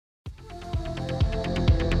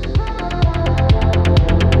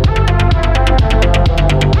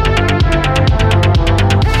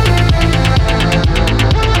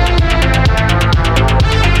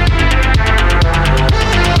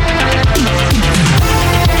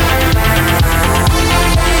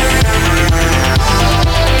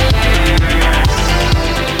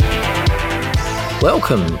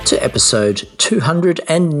Welcome to episode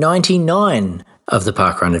 299 of the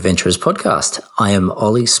Parkrun Adventurers podcast. I am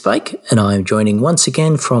Olly Spake and I am joining once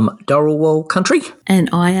again from Doralwall country. And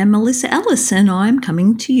I am Melissa Ellis and I'm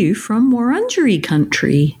coming to you from Wurundjeri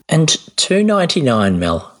country. And 299,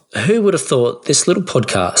 Mel. Who would have thought this little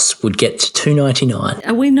podcast would get to 299?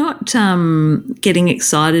 Are we not getting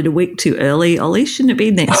excited a week too early, Ollie? Shouldn't it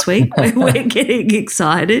be next week? We're getting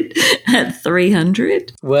excited at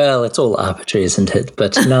 300. Well, it's all arbitrary, isn't it?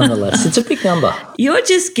 But nonetheless, it's a big number. You're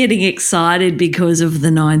just getting excited because of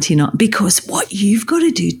the 99, because what you've got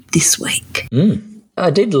to do this week. I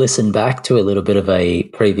did listen back to a little bit of a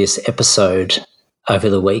previous episode over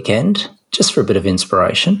the weekend, just for a bit of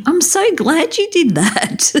inspiration. I'm so glad you did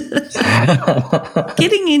that.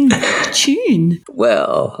 Getting in tune.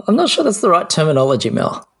 Well, I'm not sure that's the right terminology,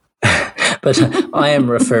 Mel. But I am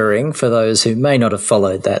referring, for those who may not have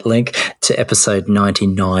followed that link, to episode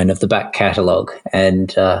 99 of the back catalogue.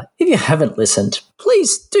 And if you haven't listened,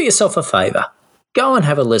 please do yourself a favour. Go and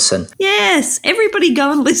have a listen. Yes, everybody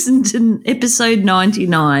go and listen to episode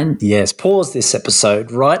 99. Yes, pause this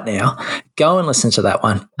episode right now. Go and listen to that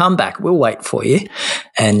one. Come back. We'll wait for you.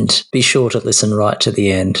 And be sure to listen right to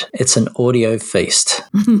the end. It's an audio feast.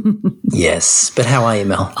 Yes. But how are you,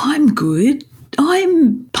 Mel? I'm good.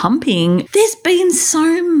 I'm pumping. There's been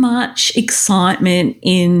so much excitement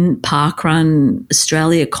in Parkrun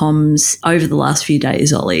Australia comms over the last few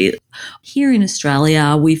days, Ollie. Here in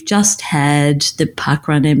Australia, we've just had the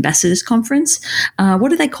Parkrun Ambassadors Conference. What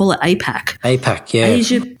do they call it? APAC. APAC, yeah.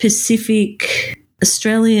 Asia Pacific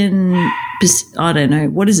Australian, I don't know.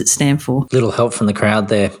 What does it stand for? Little help from the crowd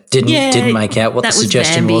there. Didn't make out what the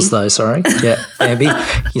suggestion was, though. Sorry. Yeah, Bambi.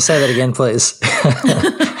 You say that again, please.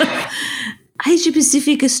 Asia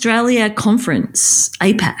Pacific Australia Conference,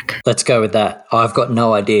 APAC. Let's go with that. I've got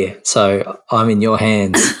no idea, so I'm in your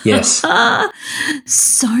hands. Yes.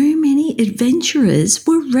 So many adventurers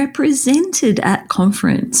were represented at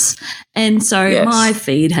conference. And so my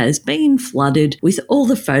feed has been flooded with all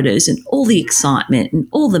the photos and all the excitement and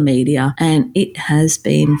all the media, and it has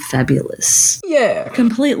been fabulous. Yeah.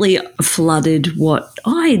 Completely flooded what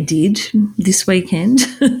I did this weekend.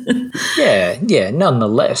 Yeah.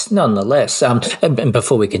 Nonetheless. And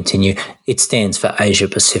before we continue, it stands for Asia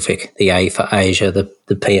Pacific. The A for Asia, the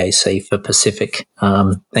PAC for Pacific.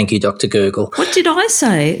 Thank you, Dr. Google. What did I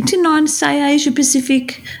say? Didn't I say Asia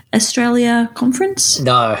Pacific Australia Conference?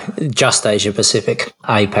 No, just Asia Pacific.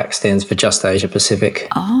 APAC stands for just Asia Pacific.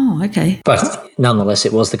 Oh, okay. But nonetheless,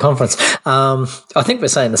 it was the conference. I think we're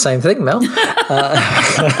saying the same thing, Mel.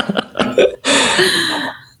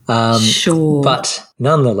 Sure. But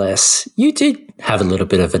nonetheless, you did have a little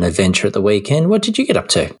bit of an adventure at the weekend. What did you get up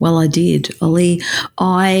to? Well, I did, Ollie.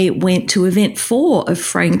 I went to event 4 of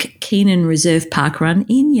Frank Keenan Reserve Parkrun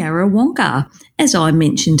in Yarrawonga, as I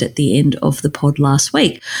mentioned at the end of the pod last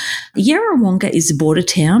week. Yarrawonga is a border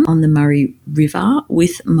town on the Murray River,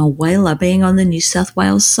 with Mullet being on the New South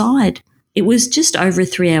Wales side. It was just over a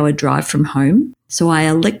 3-hour drive from home, so I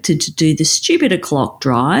elected to do the stupid o'clock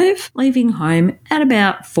drive, leaving home at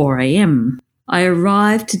about 4 a.m. I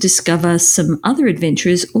arrived to discover some other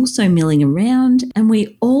adventurers also milling around, and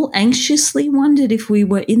we all anxiously wondered if we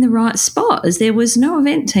were in the right spot, as there was no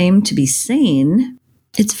event team to be seen.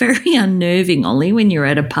 It's very unnerving, Ollie, when you're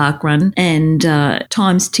at a park run and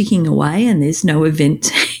time's ticking away and there's no event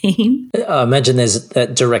team. I imagine there's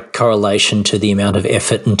that direct correlation to the amount of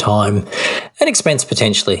effort and time and expense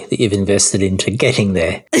potentially that you've invested into getting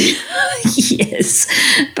there. Yes,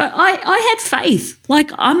 but I had faith.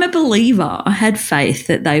 Like, I'm a believer. I had faith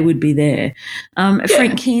that they would be there.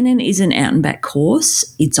 Frank Keenan is an out and back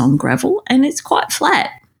course. It's on gravel and it's quite flat.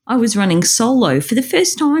 I was running solo for the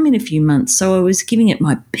first time in a few months, so I was giving it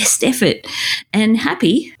my best effort and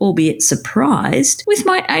happy, albeit surprised, with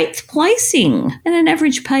my 8th placing and an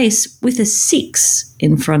average pace with a 6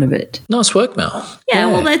 in front of it. Nice work, Mel. Yeah,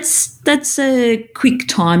 well, that's a quick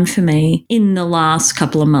time for me in the last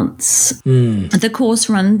couple of months. The course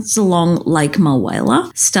runs along Lake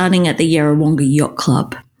Mulwala, starting at the Yarrawonga Yacht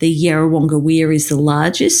Club. The Yarrawonga Weir is the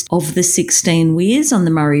largest of the 16 weirs on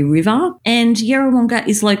the Murray River, and Yarrawonga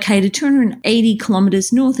is located 280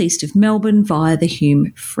 kilometres northeast of Melbourne via the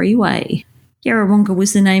Hume Freeway. Yarrawonga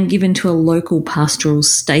was the name given to a local pastoral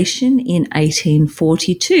station in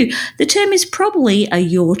 1842. The term is probably a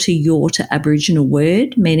Yorta Aboriginal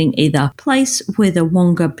word, meaning either place where the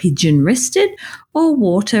Wonga pigeon rested or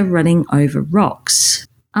water running over rocks.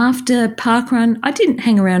 After parkrun, I didn't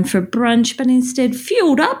hang around for brunch, but instead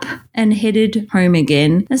fueled up and headed home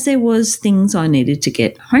again, as there was things I needed to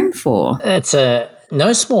get home for. It's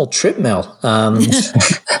no small trip, Mel.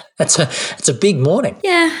 It's a big morning.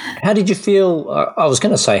 Yeah. How did you feel? I was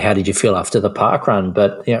going to say, how did you feel after the park run?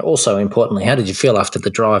 But also importantly, how did you feel after the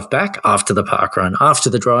drive back, after the park run, after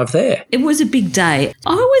the drive there? It was a big day.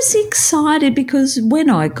 I was excited because when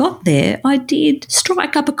I got there, I did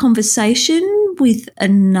strike up a conversation with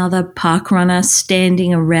another park runner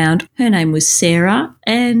standing around. Her name was Sarah,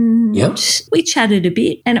 and we chatted a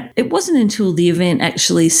bit. And it wasn't until the event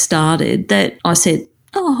actually started that I said,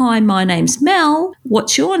 "Oh, hi, my name's Mel.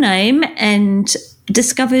 What's your name?" And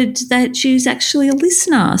discovered that she was actually a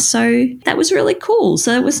listener. So that was really cool.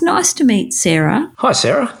 So it was nice to meet Sarah. Hi,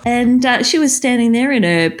 Sarah. And she was standing there in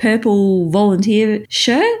a purple volunteer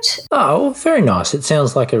shirt. Oh, very nice. It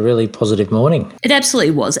sounds like a really positive morning. It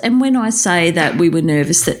absolutely was. And when I say that we were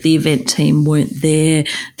nervous that the event team weren't there,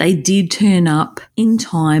 they did turn up in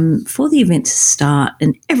time for the event to start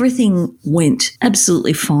and everything went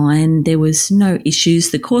absolutely fine. There was no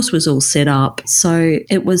issues. The course was all set up. So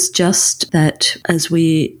it was just that as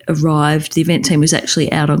we arrived, the event team was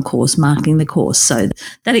actually out on course marking the course. So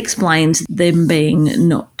that explains them being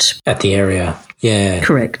not at the area. Yeah.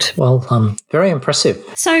 Correct. Well, very impressive.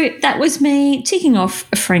 So that was me ticking off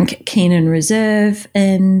Frank Keenan Reserve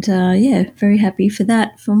and, very happy for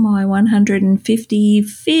that for my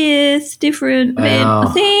 155th different event,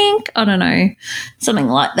 I think. I don't know, something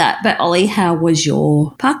like that. But, Ollie, how was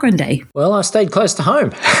your parkrun day? Well, I stayed close to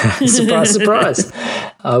home. Surprise, surprise.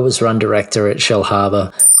 I was run director at Shell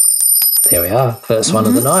Harbour. There we are, first one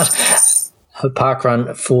of the night. A park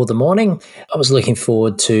run for the morning. I was looking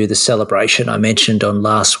forward to the celebration I mentioned on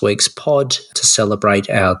last week's pod to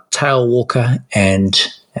celebrate our tail walker and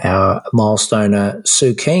our milestoner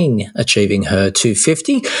Sue Keane achieving her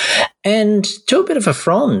 250, and to a bit of a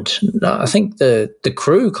frond. I think the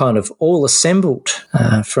crew kind of all assembled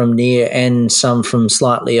from near and some from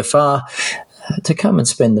slightly afar to come and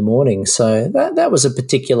spend the morning. So that was a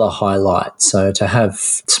particular highlight. So to have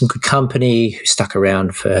some good company who stuck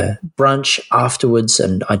around for brunch afterwards,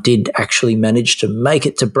 and I did actually manage to make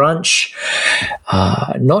it to brunch.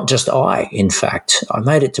 Not just I, in fact. I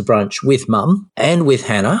made it to brunch with Mum and with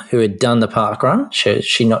Hannah, who had done the park run.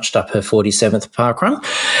 She notched up her 47th park run,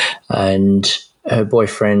 and her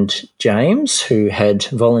boyfriend James, who had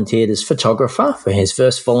volunteered as photographer for his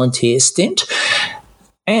first volunteer stint,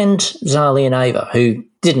 and Zali and Ava, who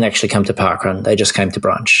didn't actually come to parkrun, they just came to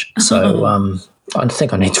brunch. So I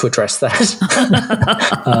think I need to address that.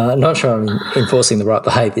 Not sure I'm enforcing the right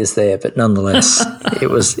behaviours there, but nonetheless,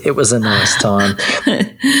 it was a nice time.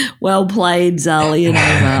 Well played, Zali and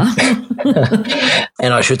Ava.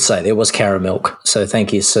 And I should say there was caramel, so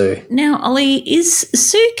thank you, Sue. Now, Ollie, is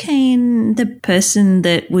Sue Keane the person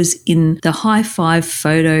that was in the high five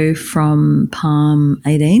photo from Palm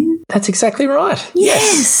 18? That's exactly right.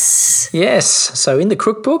 Yes. Yes. So in the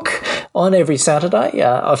cookbook on every Saturday,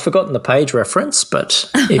 I've forgotten the page reference, but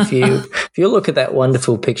if you look at that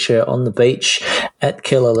wonderful picture on the beach at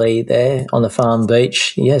Killalea there on the farm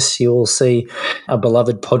beach, yes, you will see our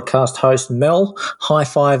beloved podcast host Mel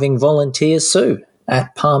high-fiving volunteer Sue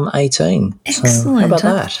at Palm 18. Excellent. So how about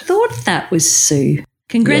that? I thought that was Sue.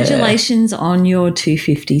 Congratulations on your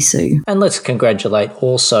 250, Sue. And let's congratulate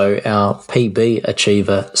also our PB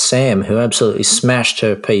achiever, Sam, who absolutely smashed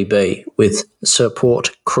her PB with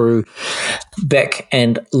support crew Beck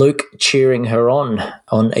and Luke cheering her on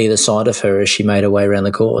either side of her as she made her way around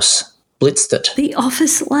the course. Blitzed it. The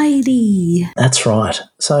office lady. That's right.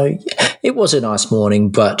 So it was a nice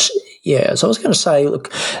morning, but yeah, so I was going to say,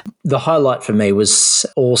 look, the highlight for me was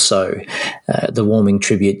also the warming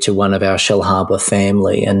tribute to one of our Shell Harbour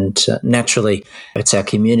family, and naturally it's our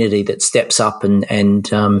community that steps up and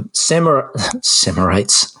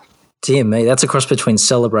commemorates. Dear me, that's a cross between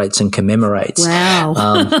celebrates and commemorates. Wow.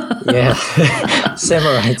 Yeah,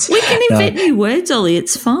 commemorates. We can invent new words, Ollie.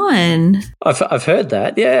 It's fine. I've heard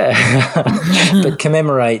that, yeah. But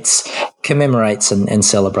commemorates and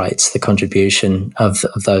celebrates the contribution of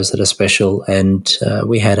those that are special. And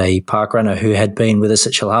we had a park runner who had been with us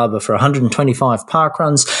at Shell Harbour for 125 park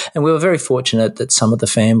runs, and we were very fortunate that some of the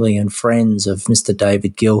family and friends of Mr.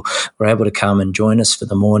 David Gill were able to come and join us for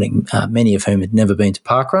the morning, many of whom had never been to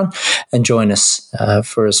parkrun, and join us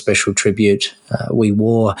for a special tribute. We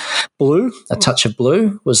wore blue, a touch of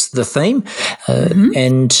blue was the theme,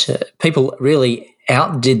 and people really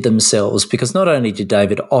outdid themselves, because not only did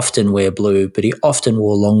David often wear blue, but he often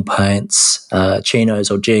wore long pants, chinos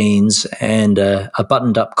or jeans, and a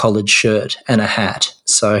buttoned-up collared shirt and a hat.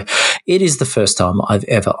 So it is the first time I've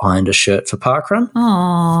ever ironed a shirt for parkrun.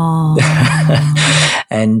 Oh.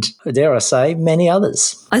 And dare I say, many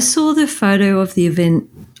others. I saw the photo of the event.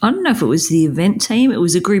 I don't know if it was the event team. It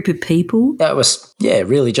was a group of people. That was,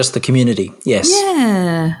 really just the community. Yes.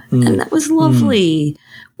 Yeah. And that was lovely.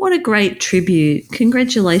 What a great tribute.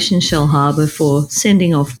 Congratulations, Shell Harbour, for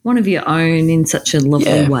sending off one of your own in such a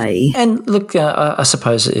lovely way. And look, I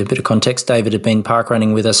suppose a bit of context, David had been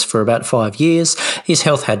parkrunning with us for about 5 years. His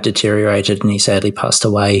health had deteriorated and he sadly passed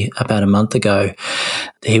away about a month ago.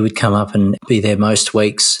 He would come up and be there most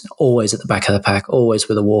weeks, always at the back of the pack, always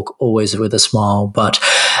with a walk, always with a smile. But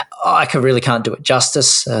I really can't do it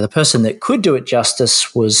justice. The person that could do it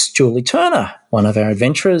justice was Julie Turner, one of our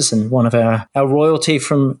adventurers and one of our royalty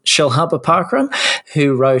from Shell Harbour Parkrun,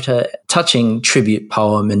 who wrote a touching tribute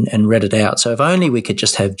poem and read it out. So if only we could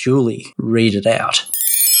just have Julie read it out.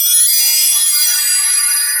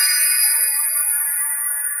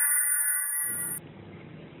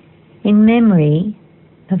 In memory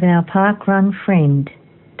of our parkrun friend,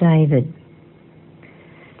 David.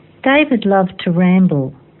 David loved to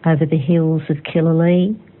ramble over the hills of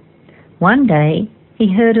Killalea. One day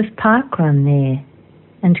he heard of parkrun there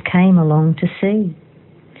and came along to see.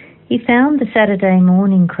 He found the Saturday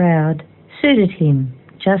morning crowd suited him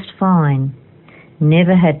just fine.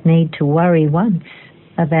 Never had need to worry once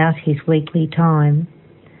about his weekly time.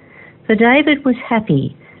 For David was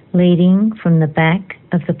happy leading from the back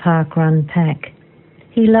of the parkrun pack.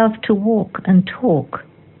 He loved to walk and talk,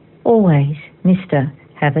 always Mr.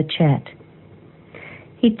 Have a Chat.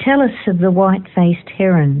 He'd tell us of the white-faced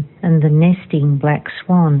heron and the nesting black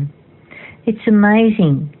swan. It's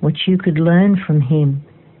amazing what you could learn from him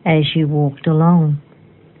as you walked along.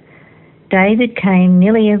 David came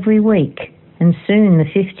nearly every week, and soon the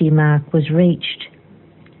 50 mark was reached.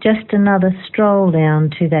 Just another stroll down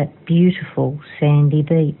to that beautiful sandy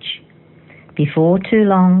beach. Before too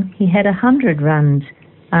long, he had 100 runs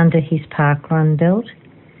under his parkrun belt.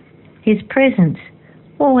 His presence,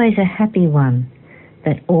 always a happy one,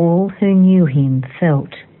 that all who knew him felt.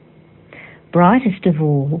 Brightest of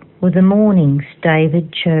all were the mornings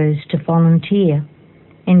David chose to volunteer,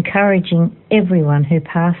 encouraging everyone who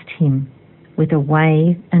passed him with a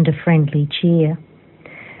wave and a friendly cheer.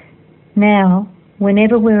 Now,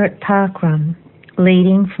 whenever we're at parkrun,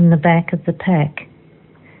 leading from the back of the pack,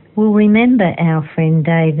 we'll remember our friend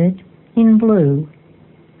David in blue,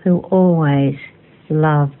 who always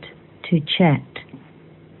loved to chat.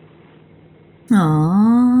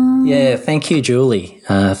 Aww. Yeah, thank you, Julie.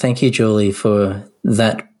 Thank you, Julie, for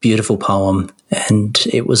that beautiful poem, and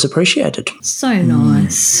it was appreciated. So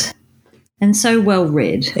nice. And so well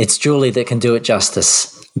read. It's Julie that can do it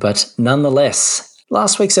justice, but nonetheless,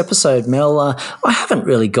 last week's episode, Mel, I haven't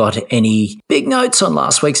really got any big notes on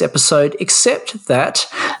last week's episode, except that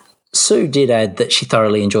Sue did add that she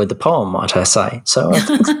thoroughly enjoyed the poem, might I say. So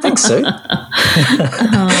thanks, Sue.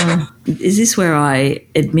 Is this where I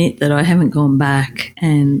admit that I haven't gone back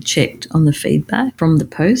and checked on the feedback from the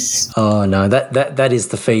posts? Oh, no, that is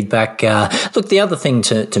the feedback. Look, the other thing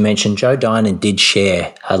to mention, Joe Dinan did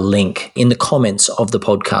share a link in the comments of the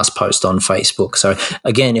podcast post on Facebook. So,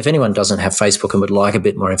 again, if anyone doesn't have Facebook and would like a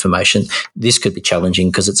bit more information, this could be challenging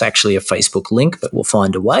because it's actually a Facebook link, but we'll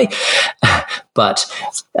find a way. But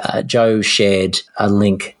Joe shared a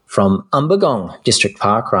link from Umbagong District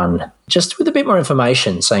Parkrun, just with a bit more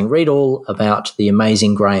information, saying read all about the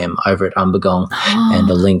amazing Graham over at Umbagong and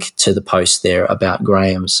a link to the post there about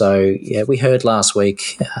Graham. So, yeah, we heard last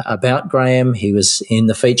week about Graham. He was in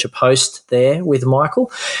the feature post there with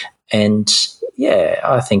Michael, and yeah,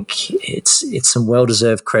 I think it's some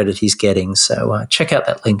well-deserved credit he's getting. So check out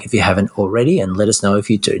that link if you haven't already and let us know if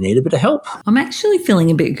you do need a bit of help. I'm actually feeling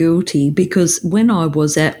a bit guilty because when I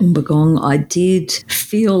was at Umbagong, I did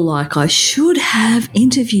feel like I should have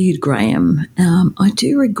interviewed Graham. I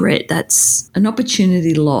do regret that's an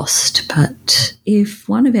opportunity lost, but if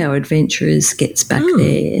one of our adventurers gets back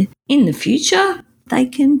there in the future, they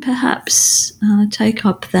can perhaps take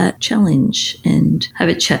up that challenge and have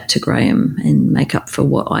a chat to Graham and make up for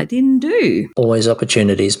what I didn't do. Always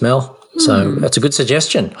opportunities, Mel. So that's a good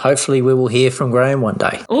suggestion. Hopefully we will hear from Graham one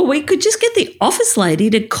day. Or we could just get the office lady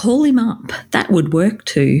to call him up. That would work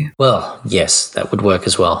too. Well, yes, that would work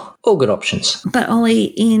as well. All good options. But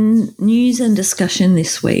Olly, in news and discussion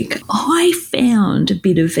this week, I found a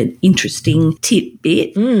bit of an interesting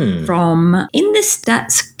tidbit from in the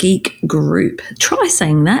Stats Geek group. Try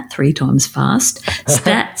saying that 3 times fast.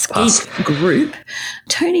 Stats Geek group.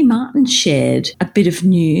 Tony Martin shared a bit of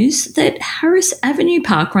news that Harris Avenue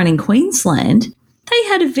Parkrun in Queensland, they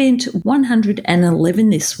had event 111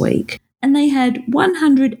 this week. and they had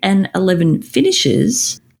 111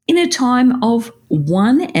 finishes in a time of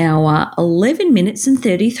 1 hour, 11 minutes and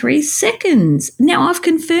 33 seconds. Now, I've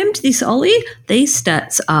confirmed this, Ollie. These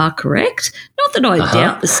stats are correct. Not that I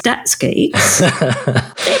doubt the stats geeks.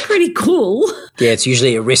 They're pretty cool. Yeah, it's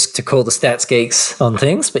usually a risk to call the stats geeks on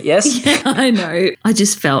things, but yes. Yeah, I know. I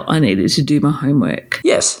just felt I needed to do my homework.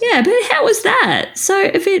 Yes. Yeah, but how was that? So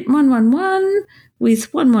event 111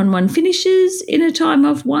 with 111 finishes in a time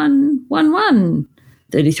of 1:11:33.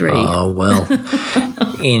 Oh, well,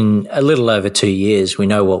 in a little over 2 years, we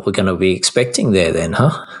know what we're going to be expecting there then,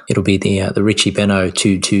 huh? It'll be the Richie Benno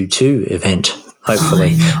 222 event,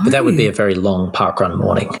 hopefully. But that would be a very long parkrun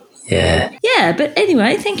morning. Yeah. Yeah, but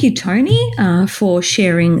anyway, thank you, Tony, for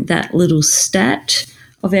sharing that little stat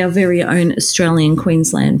of our very own Australian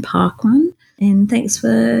Queensland parkrun. And thanks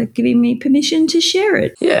for giving me permission to share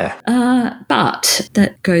it. Yeah. But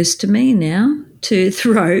that goes to me now to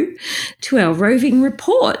throw to our roving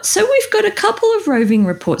report. So we've got a couple of roving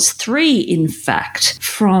reports, 3 in fact,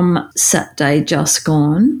 from Saturday just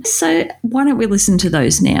gone. So why don't we listen to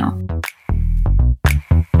those now?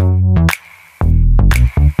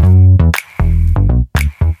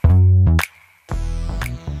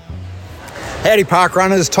 Howdy park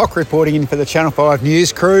runners, Toc reporting in for the Channel 5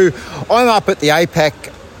 News crew. I'm up at the APAC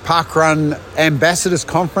Parkrun Ambassadors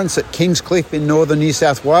Conference at Kingscliff in northern New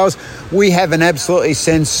South Wales. We have an absolutely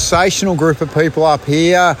sensational group of people up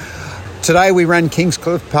here. Today we ran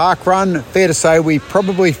Kingscliff Parkrun. Fair to say we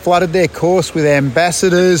probably flooded their course with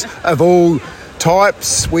ambassadors of all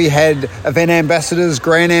types. We had event ambassadors,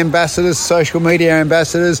 grand ambassadors, social media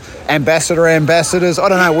ambassadors, ambassador ambassadors. I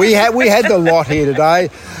don't know. We had the lot here today.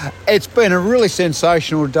 It's been a really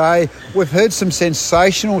sensational day. We've heard some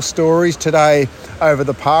sensational stories today over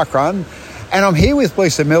the parkrun. And I'm here with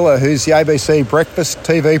Lisa Millar, who's the ABC Breakfast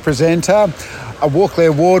TV presenter, a Walkley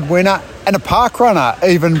Award winner and a parkrunner,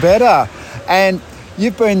 even better. And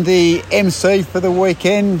you've been the MC for the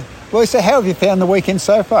weekend. Lisa, how have you found the weekend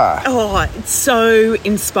so far? Oh, it's so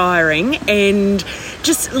inspiring, and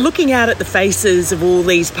just looking out at the faces of all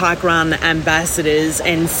these parkrun ambassadors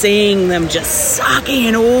and seeing them just sucking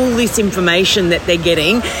in all this information that they're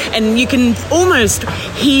getting, and you can almost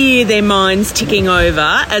hear their minds ticking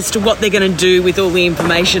over as to what they're going to do with all the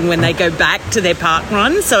information when they go back to their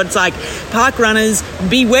parkrun. So it's like, parkrunners,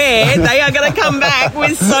 beware, they are going to come back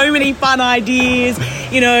with so many fun ideas,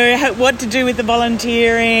 you know, what to do with the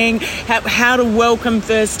volunteering, how to welcome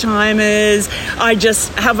first-timers. I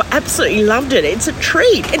just have absolutely loved it. It's a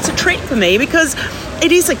treat. It's a treat for me because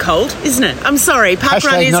it is a cult, isn't it? I'm sorry,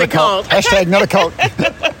 parkrun is a cult. Hashtag not a cult.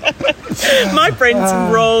 My friends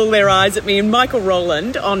roll their eyes at me, and Michael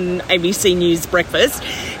Rowland on ABC News Breakfast,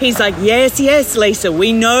 he's like, yes, Lisa,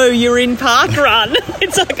 we know you're in parkrun.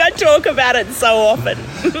 It's like I talk about it so often.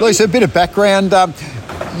 Lisa, a bit of background.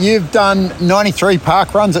 You've done 93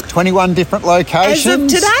 park runs at 21 different locations. As of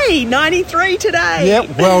today, 93 today. Yeah,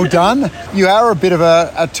 well done. You are a bit of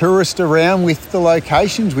a tourist around with the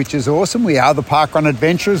locations, which is awesome. We are the Parkrun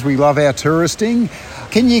Adventurers. We love our touristing.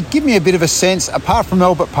 Can you give me a bit of a sense, apart from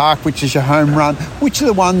Albert Park, which is your home run, which are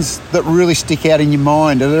the ones that really stick out in your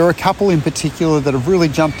mind? Are there a couple in particular that have really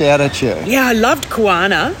jumped out at you? Yeah, I loved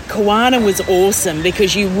Kawana. Kawana was awesome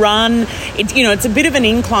because you run, it's a bit of an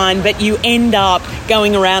incline, but you end up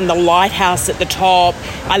going around the lighthouse at the top.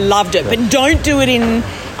 I loved it, but don't do it in...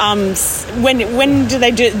 when do they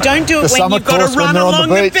do it? Don't do it when you've got to run along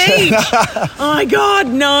the beach. Oh my God,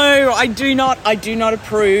 no, I do not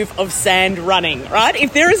approve of sand running, right?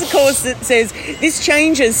 If there is a course that says this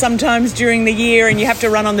changes sometimes during the year and you have to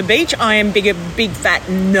run on the beach, I am big fat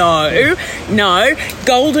no.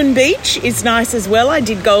 Golden Beach is nice as well. I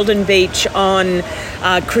did Golden Beach on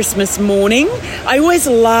Christmas morning. I always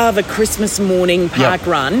love a Christmas morning park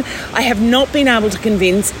run. I have not been able to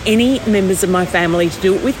convince any members of my family to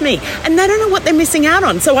do it with me, and they don't know what they're missing out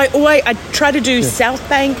on. So I try to do South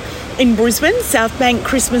Bank in Brisbane, South Bank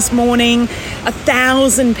Christmas morning.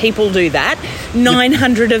 1,000 people do that.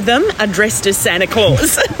 900 of them are dressed as Santa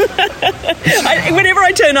Claus. Whenever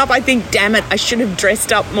I turn up, I think, damn it, I should have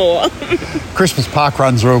dressed up more. Christmas park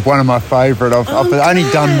runs are one of my favourite. I've only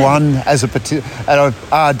done one as and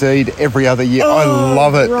I've RD'd every other year. I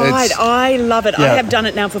love it. Right, I love it. Yeah. I have done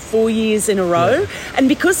it now for 4 years in a row. And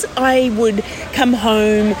because I would come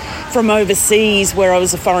home from overseas where I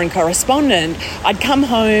was a foreign correspondent, I'd come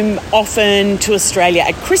home often to Australia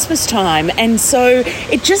at Christmas time. And so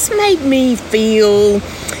it just made me feel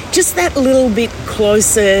just that little bit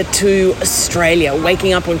closer to Australia,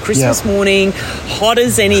 waking up on Christmas morning, hot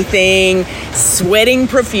as anything, sweating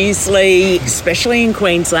profusely, especially in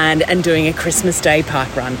Queensland, and doing a Christmas Day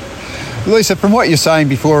park run. Lisa, from what you're saying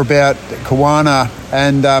before about Kawana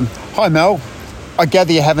and hi Mel, I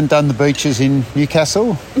gather you haven't done the beaches in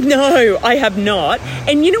Newcastle? No, I have not.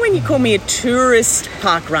 And you know when you call me a tourist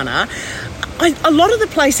park runner, a lot of the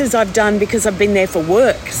places I've done because I've been there for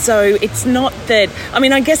work. So it's not that, I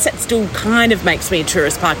mean, I guess that still kind of makes me a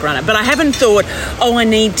tourist park runner, but I haven't thought, I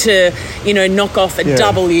need to, knock off a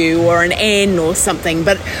W or an N or something.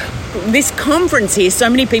 But this conference here, so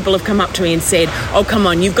many people have come up to me and said, oh, come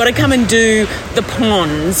on, you've got to come and do the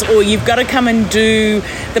ponds, or you've got to come and do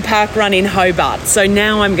the park run in Hobart. So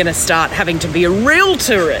now I'm going to start having to be a real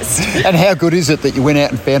tourist. And how good is it that you went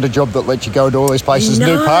out and found a job that let you go to all these places and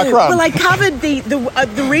do park run? Well, I covered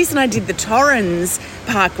the reason I did the Torrens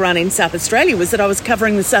park run in South Australia was that I was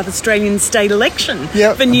covering the South Australian state election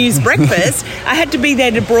for News Breakfast. I had to be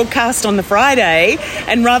there to broadcast on the Friday,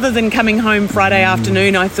 and rather than coming home Friday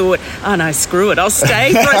afternoon, I thought, oh no, screw it, I'll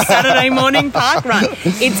stay for a Saturday morning park run.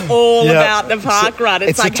 It's all about the park run.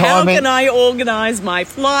 It's like, how can I organise my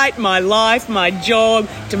flight, my life, my job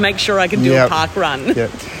to make sure I can do a park run?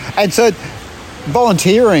 And so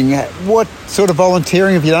volunteering, what sort of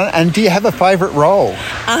volunteering have you done, and do you have a favourite role?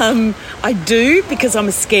 I do, because I'm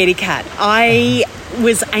a scaredy cat. I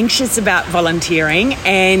was anxious about volunteering,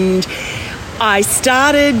 and I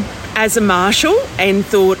started as a marshal and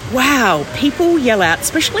thought, wow, people yell out,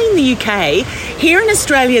 especially in the UK. Here in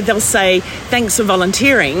Australia, they'll say, thanks for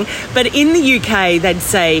volunteering. But in the UK, they'd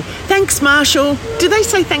say, thanks, Marshal. Do they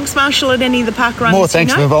say thanks, Marshal, at any of the park runs? More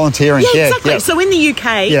thanks for volunteering. Yeah, exactly. So in the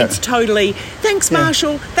UK, it's totally, thanks,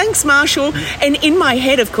 Marshal, thanks, Marshal. And in my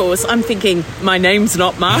head, of course, I'm thinking, my name's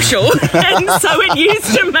not Marshal. And so it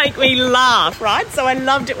used to make me laugh, right? So I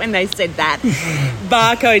loved it when they said that.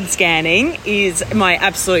 Barcode scanning is my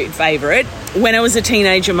absolute favourite. When I was a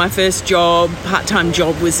teenager, my first part-time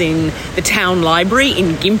job was in the town library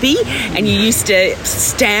in Gympie, and you used to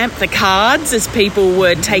stamp the cards as people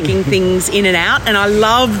were taking things in and out, and I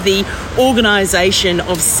love the organisation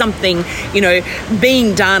of something,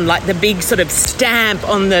 being done, like the big sort of stamp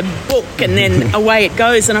on the book and then away it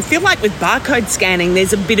goes. And I feel like with barcode scanning,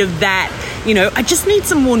 there's a bit of that. I just need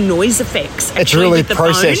some more noise effects. It's really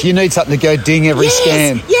processed. You need something to go ding every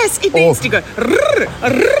scan. Yes, it needs to go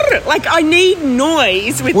like I need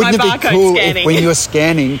noise with my barcode scanning. Wouldn't it be cool if when you were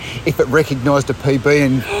scanning, if it recognised a PB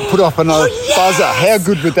and put off another buzzer? How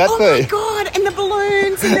good would that be? Oh my God, and the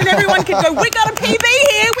balloons, and then everyone could go, we got a PB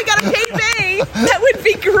here, we got a PB. That would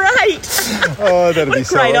be great. Oh, that'd be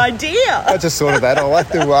so. What a great idea. I just thought of that. I'll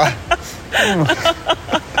have to...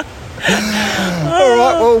 All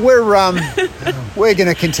right, well, we're going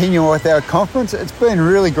to continue with our conference. It's been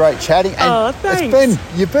really great chatting. And thanks.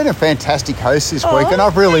 You've been a fantastic host this week, and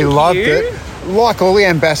I've really loved it. Like all the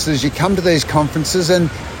ambassadors, you come to these conferences and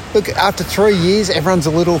look, after 3 years, everyone's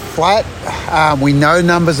a little flat. We know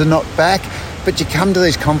numbers are not back, but you come to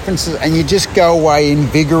these conferences and you just go away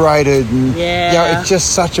invigorated, and it's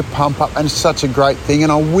just such a pump up and it's such a great thing.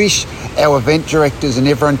 And I wish our event directors and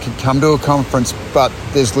everyone could come to a conference, but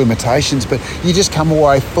there's limitations. But you just come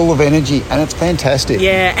away full of energy, and it's fantastic.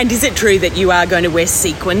 Yeah, and is it true that you are going to wear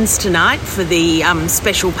sequins tonight for the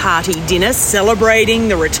special party dinner celebrating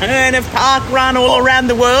the return of Park Run all around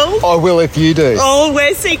the world? I will if you do. I'll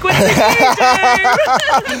wear sequins if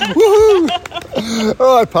you do. Woohoo!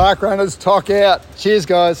 All right, Park Runners, talk out. Cheers,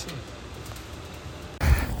 guys.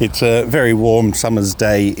 It's a very warm summer's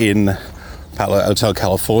day in Palo Alto,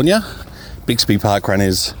 California. Byxbee Park Run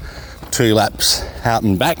is 2 laps out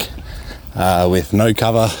and back with no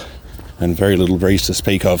cover and very little breeze to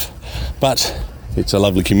speak of. But it's a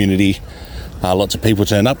lovely community. Lots of people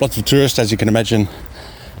turn up, lots of tourists, as you can imagine,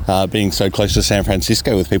 being so close to San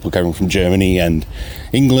Francisco, with people coming from Germany and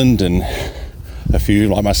England and a few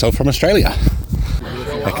like myself from Australia.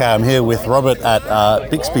 Okay, I'm here with Robert at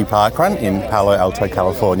Byxbee Park Run in Palo Alto,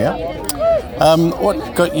 California.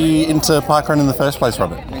 What got you into parkrun in the first place,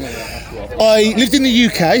 Robert? I lived in the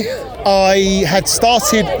UK. I had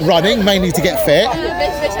started running mainly to get fit.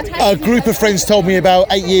 A group of friends told me about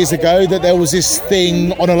 8 years ago that there was this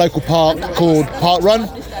thing on a local park called Parkrun.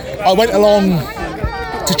 I went along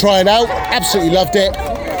to try it out, absolutely loved it.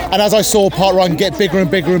 And as I saw Parkrun get bigger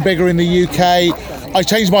and bigger and bigger in the UK, I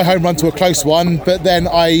changed my home run to a close one, but then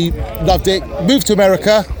I loved it. Moved to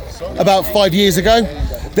America about 5 years ago.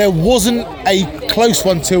 There wasn't a close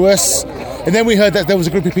one to us, and then we heard that there was a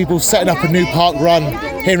group of people setting up a new park run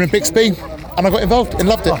here in Byxbee, and I got involved and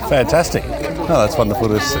loved it. Oh, fantastic. Oh, that's wonderful,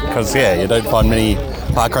 because you don't find many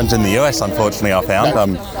park runs in the US, unfortunately, I found.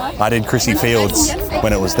 No. I did Chrissy Fields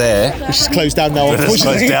when it was there. Which is closed down now, unfortunately. It's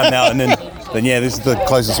closed down now, and then then yeah, this is the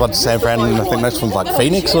closest one to San Fran, and I think next one's like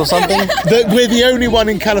Phoenix or something. We're the only one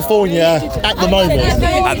in California at the moment.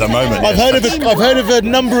 At the moment, I've heard of a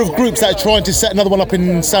number of groups that are trying to set another one up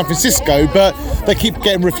in San Francisco, but they keep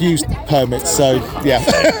getting refused permits. So yeah.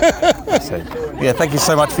 Yeah, thank you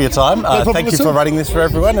so much for your time. Thank you for running this for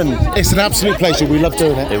everyone, and it's an absolute pleasure. We love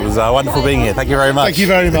doing it. It was wonderful being here. Thank you very much. Thank you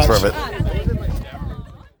very much. Thanks for it.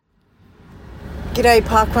 G'day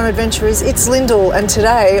parkrun adventurers, it's Lyndell, and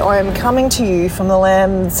today I am coming to you from the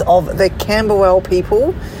lands of the Camberwell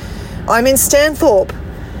people. I'm in Stanthorpe.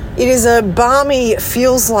 It is a balmy,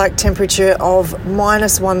 feels-like temperature of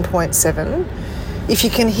 -1.7. If you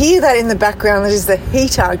can hear that in the background, it is the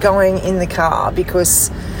heater going in the car,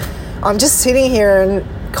 because I'm just sitting here and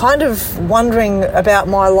kind of wondering about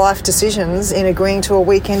my life decisions in agreeing to a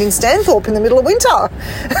weekend in Stanthorpe in the middle of winter.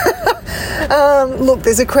 Look,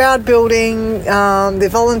 there's a crowd building. The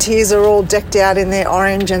volunteers are all decked out in their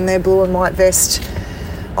orange and their blue and white vest.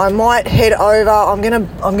 I might head over. I'm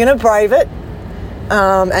gonna brave it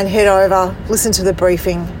and head over, listen to the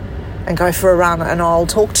briefing, and go for a run. And I'll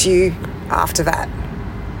talk to you after that.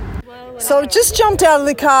 So I've just jumped out of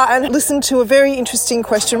the car and listened to a very interesting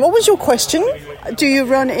question. What was your question? Do you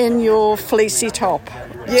run in your fleecy top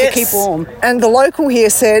to keep warm? And the local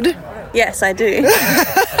here said... Yes, I do.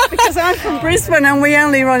 Because I'm from Brisbane and we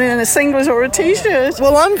only run in a singlet or a T-shirt.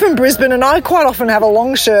 Well, I'm from Brisbane and I quite often have a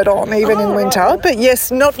long shirt on, even in winter. Right. But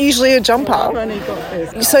yes, not usually a jumper. I've only got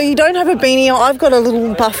this. So you don't have a beanie on. I've got a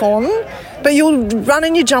little buff on. But you'll run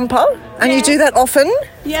in your jumper, and you do that often?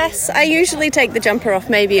 Yes, I usually take the jumper off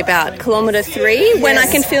maybe about kilometre 3 when I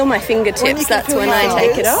can feel my fingertips. That's when I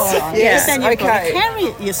take it off. Oh, yes, then you've got to carry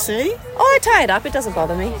it, you see. Oh, I tie it up. It doesn't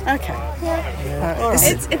bother me. Okay.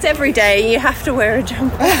 It's every day. You have to wear a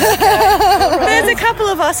jumper. There's a couple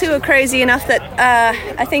of us who are crazy enough that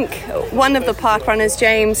I think one of the park runners,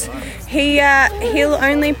 James, he'll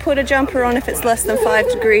only put a jumper on if it's less than 5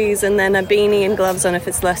 degrees, and then a beanie and gloves on if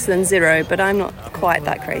it's less than 0. But I'm not quite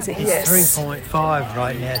that crazy. It's 3.5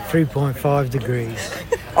 right now. 3.5 degrees.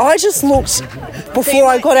 I just looked before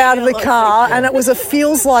I got out of the car, and it was a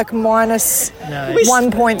feels like minus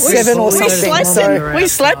 1.7 or something. We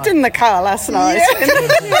slept in the car last night.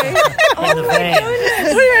 In the van.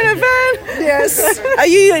 We were in a van. Yes. Are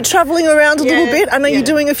you travelling around a little bit? And are you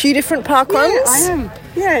doing a few different park runs? I am.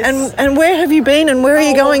 Yes. And where have you been, and where are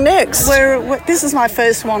you going next? This is my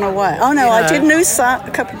first one away. Oh no, I did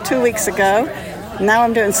Noosa 2 weeks ago. Now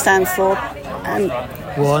I'm doing Stanthorpe and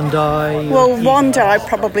Wandai. Well, Wandai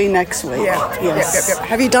probably next week. Yes. Yep.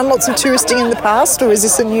 Have you done lots of touristing in the past, or is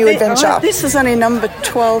this a new adventure? This is only number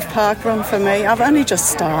 12 park run for me. I've only just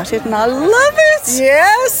started and I love it.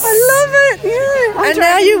 Yes. I love it. Yeah. And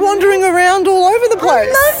now you're wandering around all over the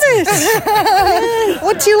place. I love it.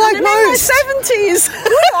 What do you like most? I'm in my 70s.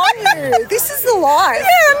 Good on you. This is the life.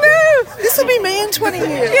 Yeah, no. This will be me in 20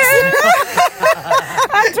 years. Yeah.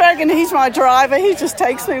 I'm dragging. He's my driver. He just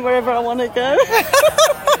takes me wherever I want to go.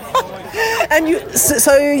 And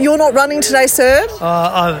so you're not running today, sir?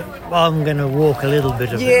 I'm going to walk a little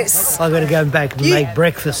bit of it. Yes. I've got to go back and make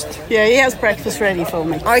breakfast. Yeah, he has breakfast ready for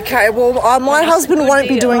me. Okay, well, my husband won't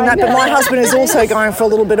be doing that, but my husband is also going for a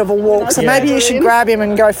little bit of a walk, so maybe you should grab him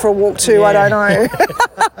and go for a walk too, I don't know.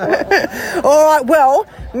 All right, well,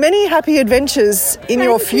 many happy adventures in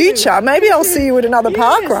your future. Maybe I'll see you at another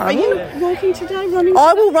park run. Are you walking today, running?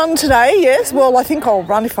 I will run today, yes. Well, I think I'll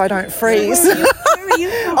run if I don't freeze. Where are you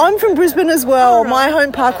from? I'm from Brisbane as well. My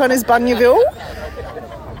home park run is Bunyaville.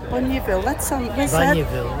 Bunyaville, that's on, where's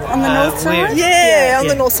Bunyaville. That? On the north side? Yeah, on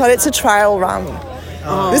the north side. It's a trail run.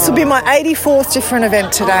 This will be my 84th different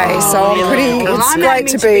event today, so I'm pretty. It's great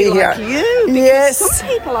to be here. Like you, yes, some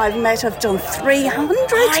people I've met have done 300.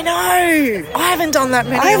 I know. I haven't done that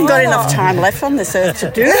many. I haven't got enough time left on this earth to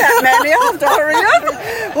do that many. I have to hurry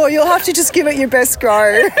up. Well, you'll have to just give it your best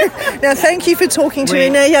go. Now, thank you for talking to me.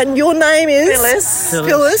 Now, your name is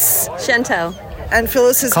Phyllis. Chantal. And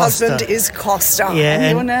Phyllis's husband is Costa. Yeah,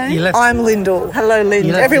 and your name? I'm Lyndell. Hello,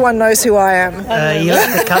 Lyndell. Everyone knows who I am. You'll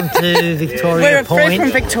have to come to Victoria Point. We're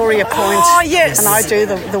from Victoria Point. Oh, yes. And I do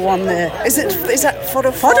the one there. Is that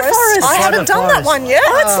Fodder Forest? I haven't done that one yet.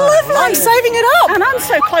 Oh, it's lovely. I'm saving it up. And I'm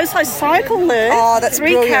so close, I cycle there. Oh, that's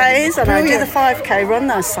 3 brilliant. Ks, and I do the 5K run,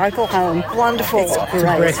 then I cycle home. Wonderful. It's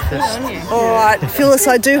great. Breakfast. All right, Phyllis,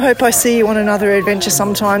 I do hope I see you on another adventure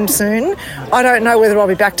sometime soon. I don't know whether I'll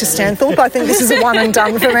be back to Stanthorpe. I think this is a one and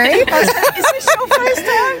done for me. Is this your first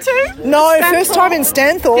time too? No, first time in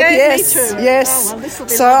Stanthorpe, yes. Me too. Yes.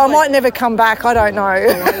 So lovely. I might never come back, I don't know.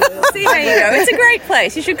 See how you go. It's a great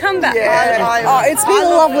place. You should come back. Yeah. It's been a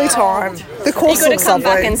lovely time. The course You've got to looks come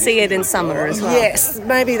lovely. back and see it in summer as well. Yes,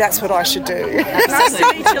 maybe that's what I should do. Nice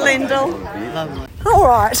to meet you, Lyndell. Lovely. All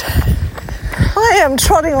right. I am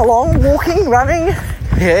trotting along, walking, running.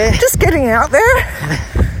 Yeah. Just getting out there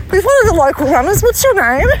with one of the local runners. What's your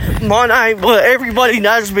name? My name, well, everybody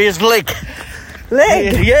knows me as Lick.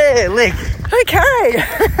 Leg? Yeah, Lick. Okay.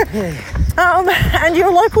 And you're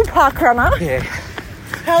a local park runner? Yeah.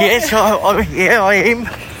 Yes, I am.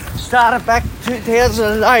 Started back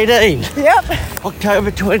 2018. Yep.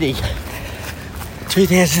 October 20,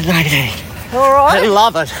 2018. All right. I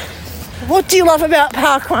love it. What do you love about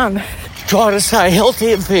parkrun? Trying to stay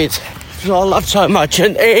healthy and fit. That's what I love so much.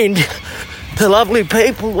 And the lovely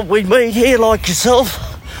people that we meet here like yourself,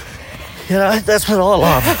 you know, that's what I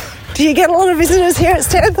love. Do you get a lot of visitors here at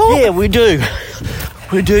Stanthorpe? Yeah, we do.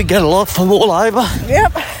 We do get a lot from all over.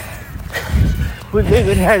 Yep. We've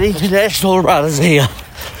even had international runners here.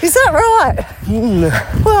 Is that right?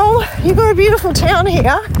 Well, you've got a beautiful town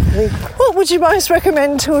here. What would you most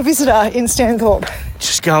recommend to a visitor in Stanthorpe?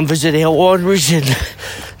 Just go and visit our wineries and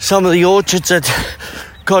some of the orchards that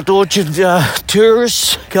got orchard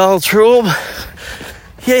tourists going through them.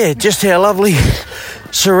 Yeah, just our lovely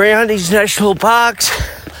surroundings, national parks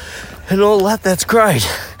and all that. That's great.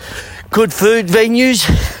 Good food venues.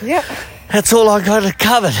 Yep. That's all I got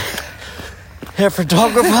covered. Our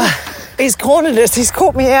photographer. He's cornered us. He's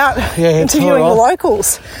caught me out interviewing the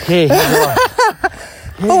locals. Yeah, right.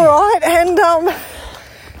 Yeah. All right. And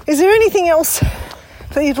is there anything else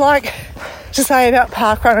that you'd like to say about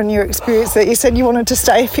parkrun and your experience that you said you wanted to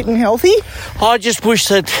stay fit and healthy? I just wish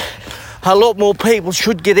that a lot more people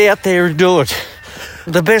should get out there and do it.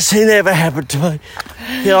 The best thing that ever happened to me.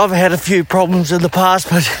 You know, I've had a few problems in the past,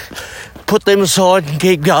 but put them aside and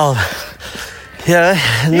keep going. You know,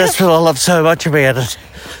 and that's what I love so much about it.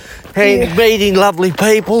 And meeting lovely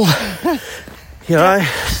people, you know,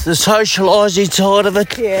 the socialising side of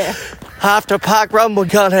it. Yeah. After a park run, we'll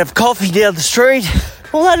go and have coffee down the street.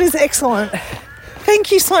 Well, that is excellent.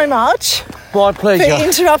 Thank you so much. My pleasure. For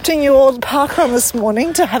interrupting your park run this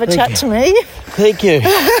morning to have a chat to me. Thank you.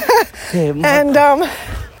 And,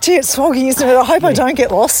 gee, it's foggy, isn't it? I hope I don't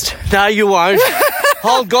get lost. No, you won't.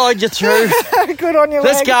 I'll guide you through. Good on you,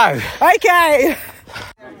 Let's go. Okay.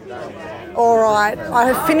 All right, I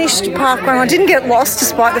have finished parkrun. I didn't get lost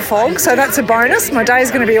despite the fog, so that's a bonus. My day is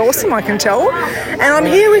going to be awesome, I can tell. And I'm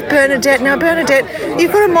here with Bernadette. Now, Bernadette,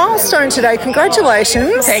 you've got a milestone today.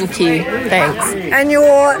 Congratulations. Thank you. Thanks. And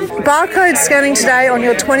you're barcode scanning today on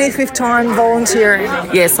your 25th time volunteering.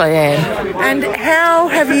 Yes, I am. And how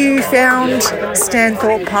have you found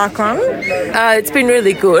Stanthorpe Parkrun? It's been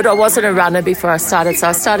really good. I wasn't a runner before I started, so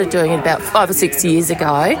I started doing it about 5 or 6 years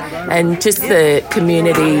ago, and just the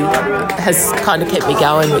community has kind of kept me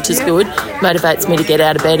going, which is good. Motivates me to get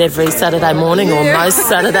out of bed every Saturday morning or most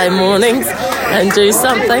Saturday mornings and do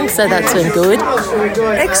something, so that's been good.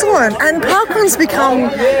 Excellent. And parkrun's become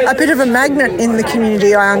a bit of a magnet in the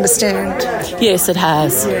community, I understand. Yes, it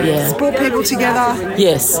has. Yeah. It's brought people together.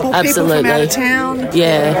 Yes, absolutely. People from out of town.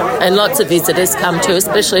 Yeah, and lots of visitors come to,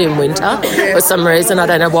 especially in winter. For some reason, I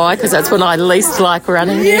don't know why, because that's when I least like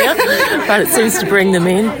running here, but it seems to bring them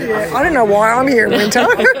in. I don't know why I'm here in winter.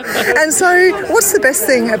 And so, what's the best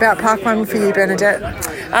thing about parkrun for you, Bernadette?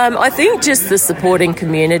 I think just the supporting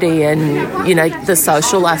community and, you know, the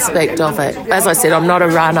social aspect of it. As I said, I'm not a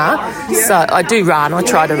runner, so I do run, I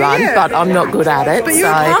try to run, but I'm not good at it. But you're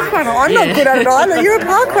a park runner. I'm not good at it either. You're a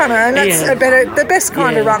park runner, and that's the best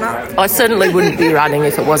kind of runner. I certainly wouldn't be running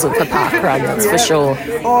if it wasn't for parkrun, that's for sure.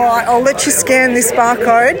 All right, I'll let you scan this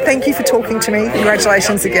barcode. Thank you for talking to me.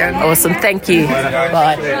 Congratulations again. Awesome, thank you.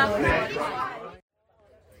 Bye.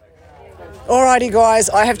 Alrighty guys,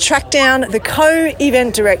 I have tracked down the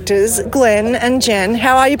co-event directors, Glenn and Jen.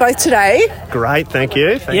 How are you both today? Great, thank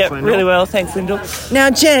you. Thanks, Lyndell. Really well, thanks, Lyndell. Now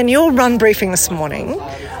Jen, your run briefing this morning,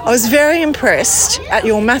 I was very impressed at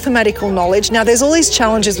your mathematical knowledge. Now there's all these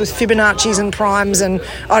challenges with Fibonacci's and primes and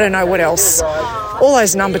I don't know what else. All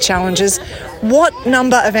those number challenges. What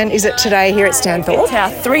number event is it today here at Stanthorpe? It's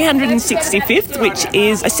our 365th, which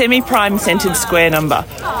is a semi-prime centred square number.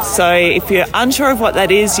 So if you're unsure of what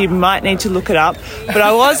that is, you might need to look it up. But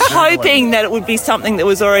I was hoping that it would be something that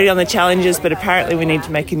was already on the challenges, but apparently we need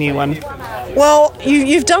to make a new one. Well,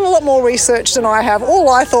 you've done a lot more research than I have. All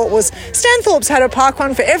I thought was Stanthorpe's had a park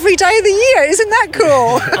run for every day of the year. Isn't that cool?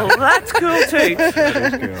 Oh, that's cool too.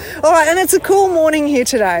 All right, and it's a cool morning here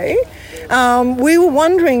today. We were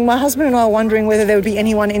wondering, my husband and I were wondering whether there would be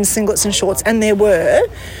anyone in singlets and shorts, and there were.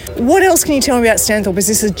 What else can you tell me about Stanthorpe? Is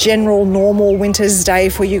this a general, normal winter's day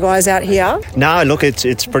for you guys out here? No, look,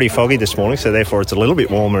 it's pretty foggy this morning, so therefore it's a little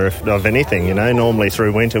bit warmer of anything, you know. Normally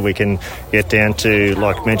through winter we can get down to,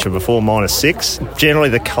 like mentioned before, -6. Generally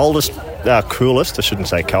the coldest coolest, I shouldn't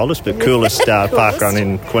say coldest, but coolest parkrun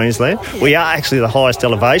in Queensland. We are actually the highest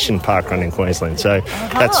elevation parkrun in Queensland, so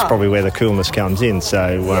that's probably where the coolness comes in.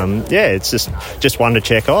 So, it's just one to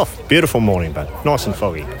check off. Beautiful morning, but nice and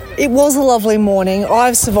foggy. It was a lovely morning.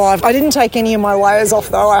 I've survived. I didn't take any of my layers off,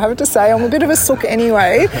 though, I have to say. I'm a bit of a sook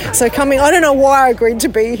anyway. So I don't know why I agreed to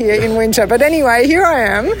be here in winter, but anyway, here I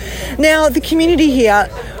am. Now, the community here,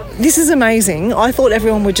 this is amazing. I thought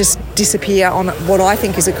everyone would just disappear on what I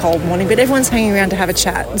think is a cold morning, but everyone's hanging around to have a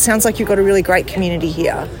chat. It sounds like you've got a really great community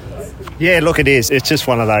here. Yeah, look, it is. It's just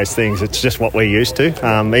one of those things. It's just what we're used to.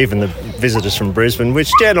 Even the visitors from Brisbane,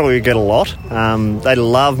 which generally we get a lot, they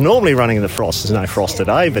love normally running in the frost. There's no frost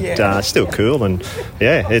today, but it's still cool. And,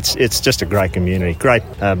 it's just a great community. Great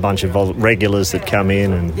bunch of regulars that come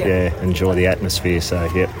in and, enjoy the atmosphere. So,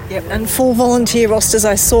 Yep, and full volunteer rosters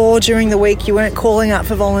I saw during the week. You weren't calling out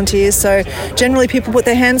for volunteers, so generally people put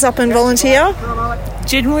their hands up and volunteer?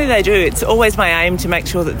 Generally they do. It's always my aim to make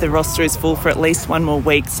sure that the roster is full for at least one more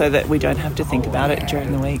week so that we don't have to think about it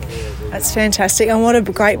during the week. That's fantastic, and what a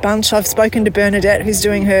great bunch. I've spoken to Bernadette, who's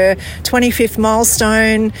doing her 25th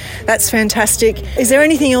milestone. That's fantastic. Is there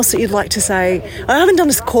anything else that you'd like to say? I haven't done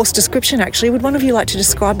a course description, actually. Would one of you like to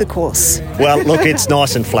describe the course? Well, look, it's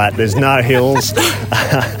nice and flat. There's no hills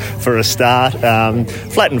for a start.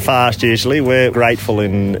 Flat and fast, usually. We're grateful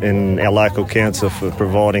in our local council for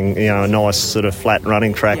providing, a nice sort of flat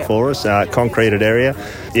running track for us, concreted area.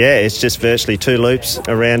 Yeah, it's just virtually 2 loops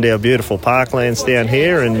around our beautiful parklands down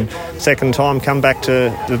here, and second time come back to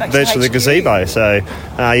virtually the gazebo. So,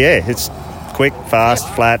 it's quick, fast,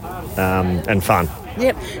 flat, and fun.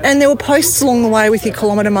 Yep, and there were posts along the way with your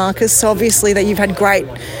kilometre markers, so obviously that you've had great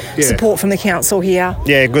support from the council here.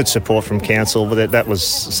 Yeah, good support from council, but that was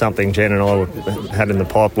something Jen and I had in the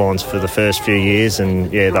pipelines for the first few years, and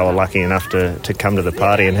they were lucky enough to come to the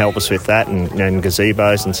party and help us with that, and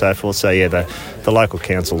gazebos and so forth. So the local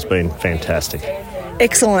council's been fantastic.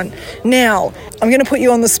 Excellent. Now, I'm going to put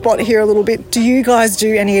you on the spot here a little bit. Do you guys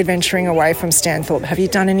do any adventuring away from Stanthorpe? Have you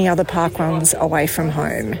done any other park runs away from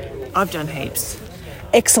home? I've done heaps.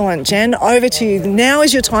 Excellent, Jen. Over to you. Now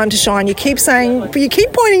is your time to shine. You keep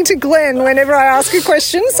pointing to Glenn whenever I ask a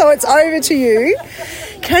question, so it's over to you.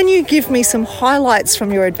 Can you give me some highlights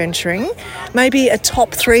from your adventuring? Maybe a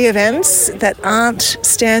top 3 events that aren't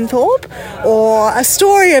Stanthorpe, or a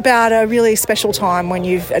story about a really special time when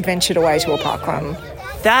you've adventured away to a parkrun?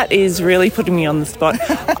 That is really putting me on the spot.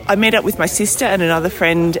 I meet up with my sister and another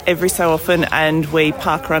friend every so often, and we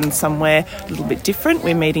parkrun somewhere a little bit different.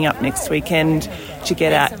 We're meeting up next weekend to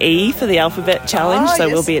get our E for the alphabet challenge, so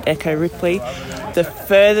we'll be at Echo Ripley. The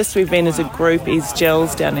furthest we've been as a group is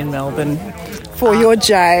Gels down in Melbourne. For your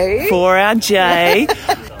J. For our J.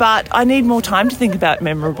 But I need more time to think about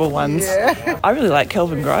memorable ones. Yeah. I really like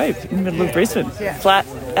Kelvin Grove in the middle of Brisbane. Yeah. Flat,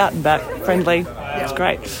 out and back, friendly. It's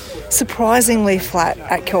great. Surprisingly flat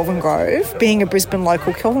at Kelvin Grove. Being a Brisbane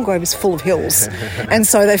local, Kelvin Grove is full of hills. And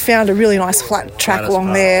so they found a really nice flat track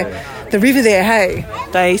along there. The river there, hey?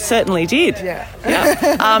 They certainly did. Yeah.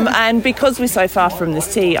 And because we're so far from the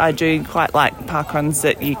sea, I do quite like parkruns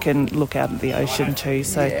that you can look out at the ocean too.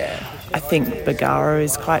 So I think Bagara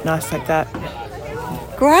is quite nice like that.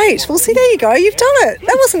 Great. Well, see, there you go. You've done it.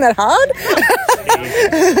 That wasn't that hard.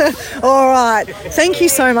 All right. Thank you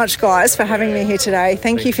so much, guys, for having me here today.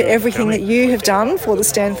 Thank you for everything that you have done for the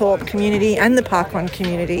Stanthorpe community and the parkrun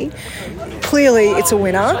community. Clearly, it's a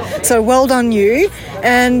winner. So well done you.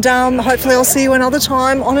 And hopefully I'll see you another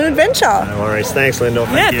time on an adventure. No worries. Thanks, Lyndell.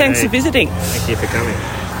 Thanks for visiting. Thank you for coming.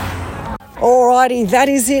 Alrighty, that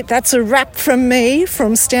is it. That's a wrap from me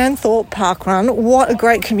from Stanthorpe Parkrun. What a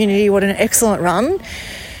great community. What an excellent run.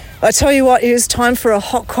 I tell you what, it is time for a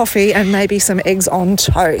hot coffee and maybe some eggs on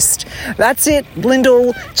toast. That's it.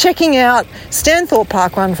 Lyndell checking out Stanthorpe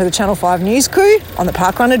Parkrun for the Channel 5 News crew on the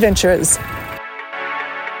Parkrun Adventurers.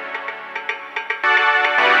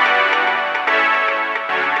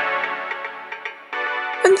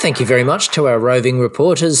 And thank you very much to our roving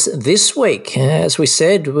reporters this week. As we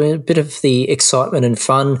said, a bit of the excitement and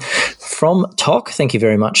fun from Toc. Thank you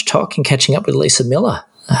very much, Toc, and catching up with Lisa Millar,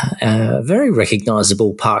 a very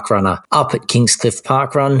recognisable park runner up at Kingscliff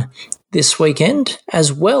Parkrun this weekend,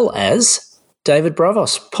 as well as David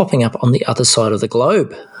Bravos popping up on the other side of the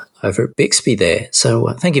globe over at Byxbee there.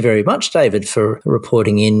 So thank you very much, David, for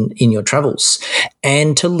reporting in your travels.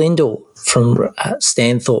 And to Lyndell from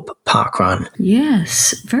Stanthorpe Parkrun.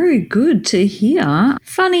 Yes, very good to hear.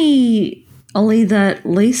 Funny Ollie, that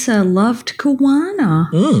Lisa loved Kawana,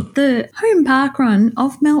 the home parkrun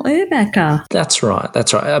of Mel Urbacher. That's right.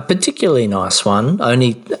 A particularly nice one.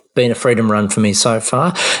 Only been a freedom run for me so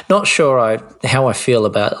far. Not sure how I feel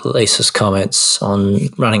about Lisa's comments on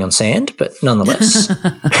running on sand, but nonetheless.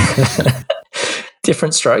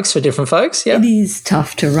 Different strokes for different folks, yeah. It is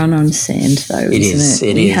tough to run on sand, though, isn't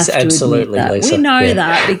it? It is, absolutely, Lisa. We know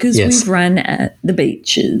that because we've run at the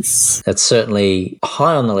beaches. That's certainly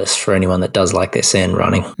high on the list for anyone that does like their sand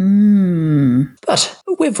running. But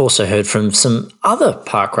we've also heard from some other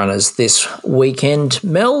park runners this weekend.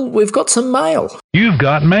 Mel, we've got some mail. You've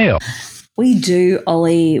got mail. We do,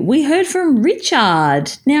 Ollie. We heard from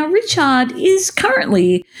Richard. Now, Richard is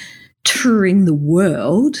currently touring the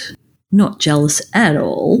world. Not jealous at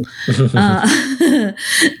all. Richard's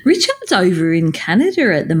over in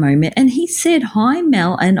Canada at the moment, and he said, "Hi,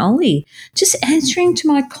 Mel and Ollie. Just answering to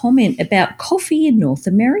my comment about coffee in North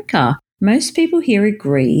America. Most people here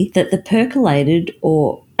agree that the percolated,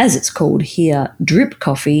 or as it's called here, drip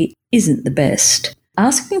coffee, isn't the best.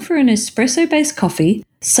 Asking for an espresso-based coffee,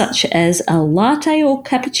 such as a latte or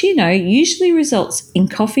cappuccino, usually results in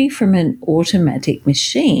coffee from an automatic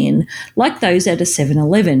machine, like those at a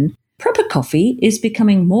 7-Eleven. Proper coffee is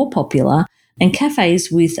becoming more popular, and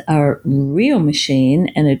cafes with a real machine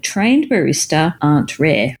and a trained barista aren't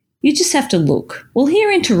rare. You just have to look. Well, here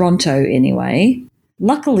in Toronto anyway.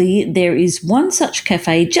 Luckily, there is one such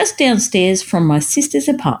cafe just downstairs from my sister's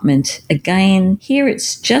apartment. Again, here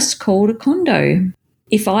it's just called a condo.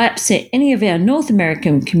 If I upset any of our North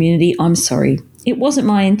American community, I'm sorry. It wasn't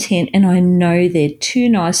my intent, and I know they're too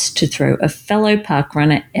nice to throw a fellow park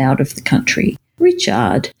runner out of the country.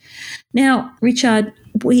 Richard." Now, Richard,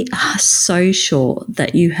 we are so sure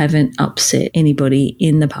that you haven't upset anybody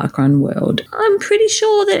in the parkrun world. I'm pretty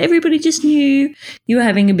sure that everybody just knew you were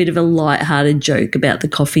having a bit of a light-hearted joke about the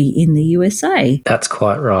coffee in the USA. That's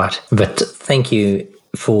quite right. But thank you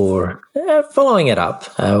for following it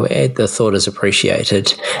up. The thought is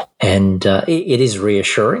appreciated, and it is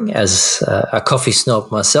reassuring as a coffee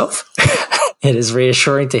snob myself. It is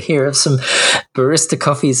reassuring to hear of some barista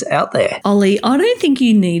coffees out there. Ollie, I don't think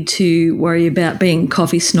you need to worry about being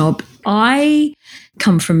coffee snob. I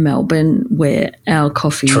come from Melbourne, where our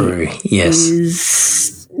coffee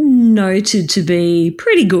is noted to be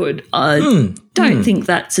pretty good. I don't think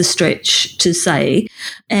that's a stretch to say.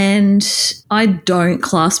 And I don't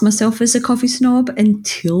class myself as a coffee snob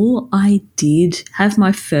until I did have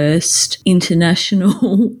my first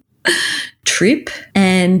international trip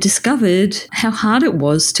and discovered how hard it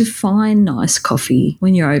was to find nice coffee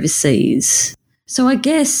when you're overseas. So I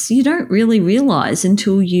guess you don't really realise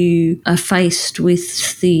until you are faced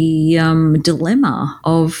with the dilemma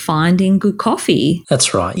of finding good coffee.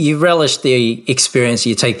 That's right. You relish the experience,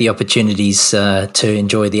 you take the opportunities to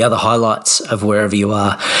enjoy the other highlights of wherever you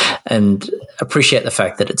are and appreciate the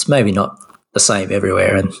fact that it's maybe not the same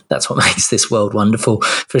everywhere, and that's what makes this world wonderful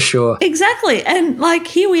for sure. Exactly. And like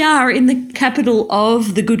here we are in the capital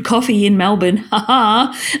of the good coffee in Melbourne,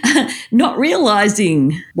 not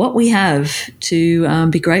realising what we have to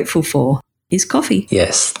be grateful for is coffee.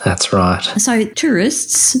 Yes, that's right. So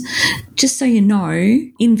tourists, just so you know,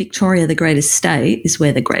 in Victoria, the greatest state, is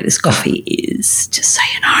where the greatest coffee is, just so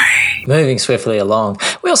you know. Moving swiftly along.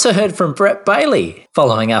 We also heard from Brett Bailey,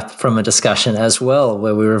 following up from a discussion as well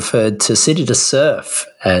where we referred to City to Surf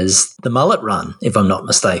as the mullet run, if I'm not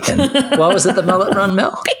mistaken. Why was it the mullet run,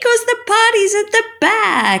 Mel? Because the party's at the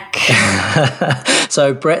back.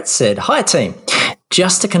 So Brett said, "Hi team.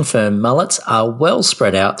 Just to confirm, mullets are well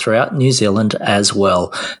spread out throughout New Zealand as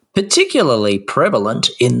well, particularly prevalent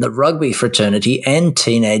in the rugby fraternity and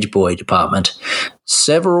teenage boy department.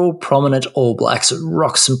 Several prominent All Blacks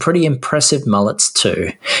rock some pretty impressive mullets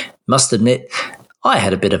too. Must admit, I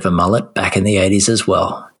had a bit of a mullet back in the 80s as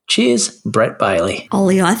well. Cheers, Brett Bailey."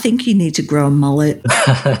 Ollie, I think you need to grow a mullet.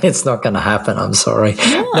 It's not going to happen, I'm sorry.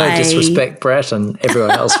 Why? No disrespect, Brett, and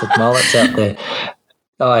everyone else with mullets out there.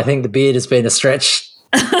 Oh, I think the beard has been a stretch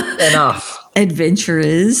enough.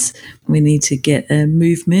 Adventurers, we need to get a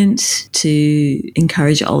movement to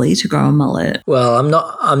encourage Ollie to grow a mullet. Well, I'm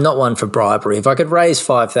not one for bribery. If I could raise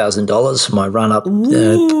 $5,000 for my run up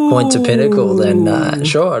Point to Pinnacle, then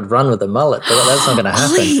sure, I'd run with a mullet, but that's not going to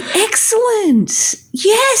happen. Ollie, excellent.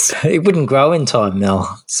 Yes. It wouldn't grow in time,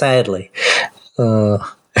 Mel, sadly.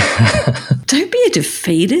 Don't be a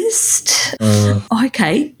defeatist.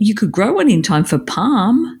 Okay, you could grow one in time for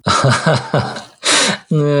Palm.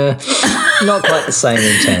 Not quite the same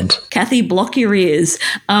intent. Kathy, block your ears.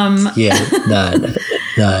 Yeah, no.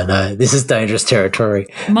 This is dangerous territory.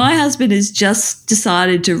 My husband has just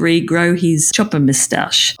decided to regrow his chopper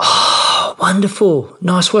moustache. Oh, Wonderful.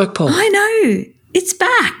 Nice work, Paul. I know. It's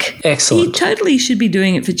back. Excellent. He totally should be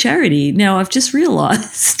doing it for charity. Now I've just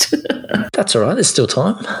realised. That's all right. There's still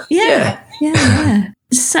time. Yeah.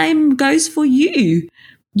 Same goes for you.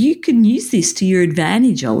 You can use this to your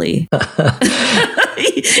advantage, Ollie.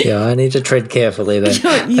 Yeah, I need to tread carefully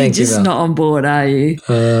there. You're just not on board, are you?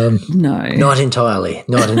 No. Not entirely.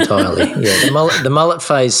 Yeah, the mullet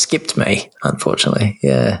phase skipped me, unfortunately.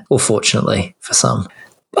 Yeah, or fortunately for some.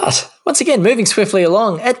 But once again, moving swiftly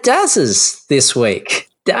along at Dazza's this week.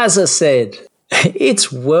 Dazza said, "It's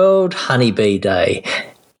World Honeybee Day.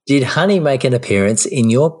 Did honey make an appearance in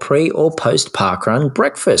your pre or post parkrun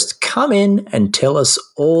breakfast? Come in and tell us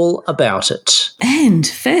all about it." And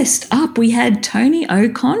first up, we had Tony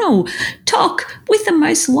O'Connell, Tok, with the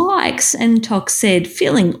most likes. And Tok said,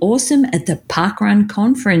 "Feeling awesome at the parkrun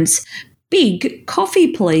conference. Big coffee,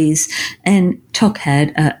 please." And Tok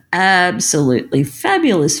had an absolutely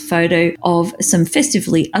fabulous photo of some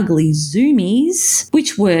festively ugly Zoomies,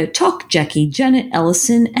 which were Tok, Jackie, Janet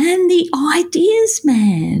Ellison, and the Ideas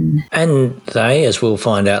Man. And they, as we'll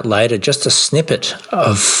find out later, just a snippet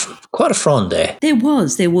of quite a frond there. There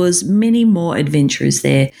was many more adventurers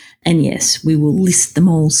there. And yes, we will list them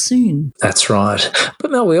all soon. That's right.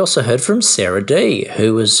 But Mel, we also heard from Sarah D,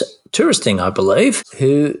 who was touristing, I believe,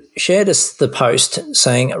 who shared us the post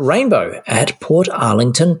saying rainbow at Port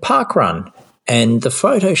Arlington Parkrun. And the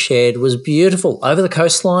photo shared was beautiful over the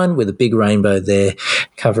coastline with a big rainbow there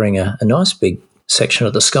covering a nice big section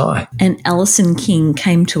of the sky. And Alison King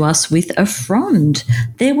came to us with a frond.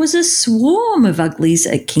 There was a swarm of uglies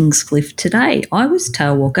at Kingscliff today. I was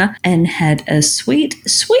tailwalker and had a sweet,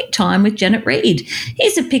 sweet time with Janet Reid.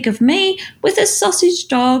 Here's a pic of me with a sausage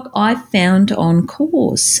dog I found on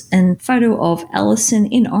course, and photo of Alison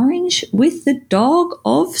in orange with the dog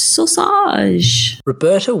of sausage.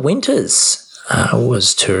 Roberta Winters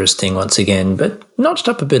was touristing once again, but notched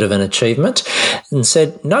up a bit of an achievement and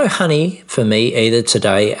said, "No honey for me either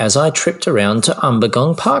today as I tripped around to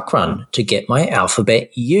Umbagong Parkrun to get my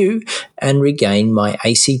alphabet U and regain my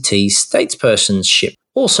ACT statespersonship.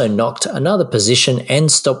 Also knocked another position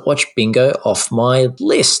and stopwatch bingo off my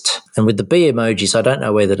list." And with the B emojis, I don't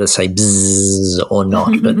know whether to say bzzz or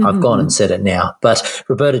not, but I've gone and said it now. But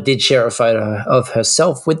Roberta did share a photo of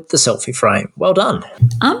herself with the selfie frame. Well done.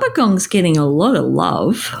 Umbagong's getting a lot of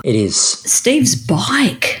love. It is. Steve's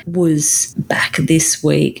bike was back this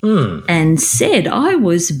week and said, "I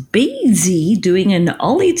was busy doing an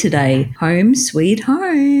Olly today. Home sweet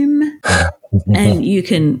home." And you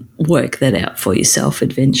can work that out for yourself,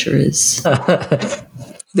 adventurers.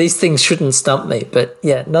 These things shouldn't stump me, but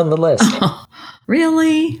yeah, nonetheless. Oh,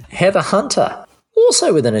 really? Heather Hunter,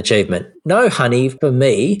 also with an achievement. "No honey for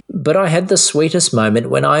me, but I had the sweetest moment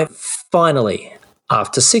when I finally,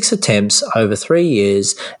 after 6 attempts over 3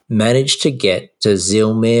 years, managed to get to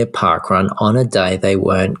Zilmere Parkrun on a day they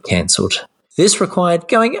weren't cancelled. This required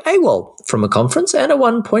going AWOL from a conference and a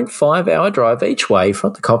 1.5-hour drive each way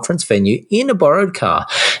from the conference venue in a borrowed car.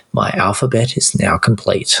 My alphabet is now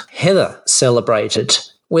complete." Heather celebrated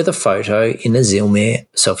with a photo in a Zilmere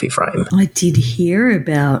selfie frame. I did hear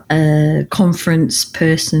about a conference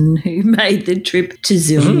person who made the trip to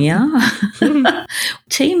Zilmere.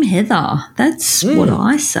 Team Heather, that's what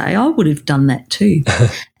I say. I would have done that too.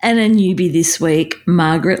 And a newbie this week,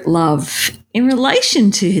 Margaret Love, in relation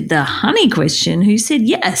to the honey question, who said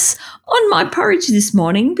yes on my porridge this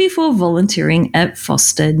morning before volunteering at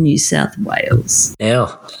Foster, New South Wales.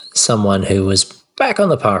 Now, someone who was back on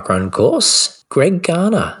the parkrun course, Greg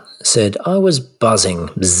Garner, said, "I was buzzing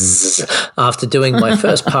after doing my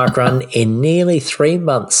first parkrun in nearly 3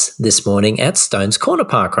 months this morning at Stones Corner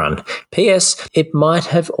Parkrun. P.S. It might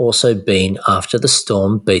have also been after the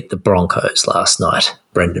Storm beat the Broncos last night."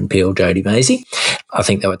 Brendan Peel, Jodie Maisie. I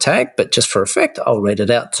think they were tagged, but just for effect, I'll read it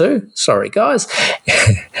out too. Sorry, guys.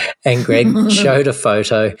 And Greg showed a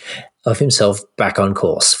photo of himself back on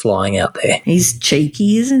course, flying out there. He's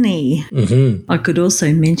cheeky, isn't he? Mm-hmm. I could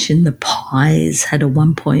also mention the Pies had a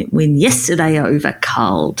 1-point win yesterday over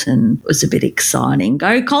Carlton. It was a bit exciting.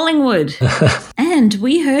 Go Collingwood. And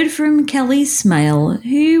we heard from Kelly Smale,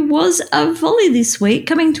 who was a volley this week,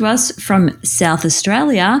 coming to us from South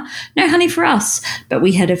Australia. No honey for us, but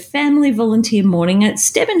we had a family volunteer morning at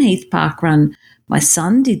Stevenheath Parkrun. My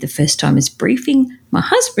son did the first timers briefing, my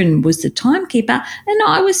husband was the timekeeper, and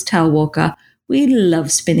I was tailwalker. We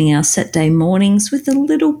love spending our Saturday mornings with the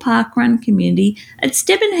little parkrun community at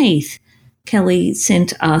Stevenheath. Kelly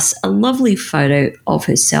sent us a lovely photo of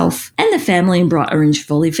herself and the family in bright orange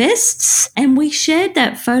volley vests, and we shared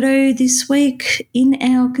that photo this week in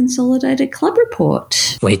our consolidated club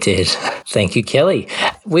report. We did. Thank you, Kelly.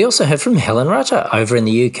 We also heard from Helen Rutter over in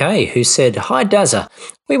the UK, who said, "Hi, Dazza.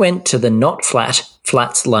 We went to the Not Flat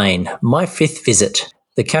Flats Lane, my 5th visit.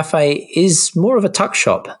 The cafe is more of a tuck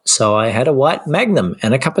shop, so I had a white Magnum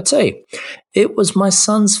and a cup of tea. It was my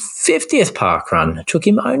son's 50th parkrun. It took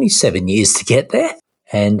him only 7 years to get there."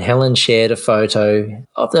 And Helen shared a photo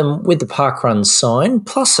of them with the parkrun sign,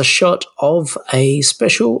 plus a shot of a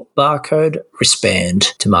special barcode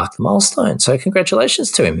wristband to mark the milestone. So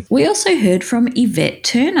congratulations to him. We also heard from Yvette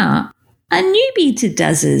Turner, a newbie to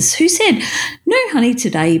Dazza's, who said, "No honey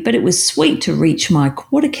today, but it was sweet to reach my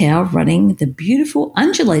quarter cow running the beautiful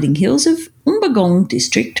undulating hills of Wombegong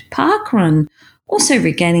District Parkrun. Also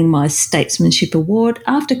regaining my Statesmanship Award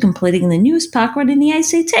after completing the newest parkrun in the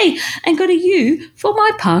ACT and got a U for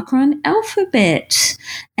my parkrun alphabet."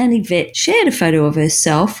 And Yvette shared a photo of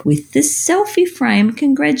herself with the selfie frame.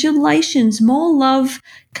 Congratulations, more love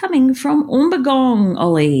coming from Wombegong,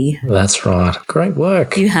 Olly. That's right. Great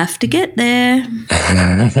work. You have to get there.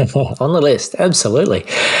 On the list, absolutely.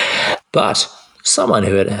 But someone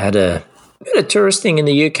who had a bit of touristing in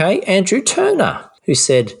the UK, Andrew Turner, who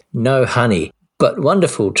said, "No honey, but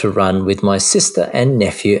wonderful to run with my sister and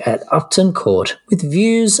nephew at Upton Court with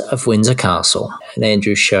views of Windsor Castle." And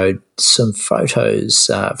Andrew showed some photos,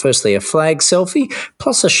 firstly a flag selfie,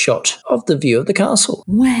 plus a shot of the view of the castle.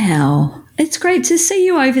 Wow. It's great to see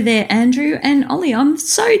you over there, Andrew and Olly. I'm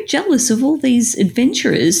so jealous of all these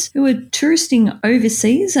adventurers who are touristing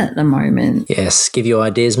overseas at the moment. Yes. Give you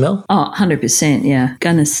ideas, Mel? Oh, 100%, yeah.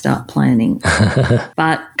 Gonna start planning.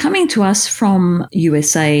 But coming to us from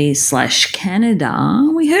USA/Canada,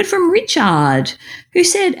 we heard from Richard, who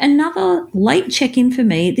said, "Another late check-in for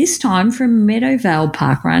me, this time from Meadowvale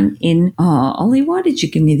Parkrun in," Olly, why did you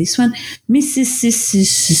give me this one? Mississauga?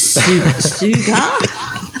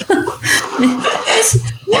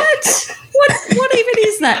 What even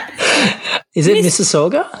is that? Is it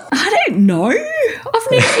Mississauga? I don't know. I've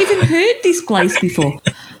never even heard this place before.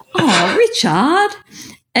 Oh, Richard.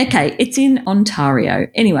 Okay, it's in Ontario.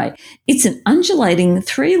 Anyway, it's an undulating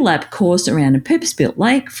 3-lap course around a purpose-built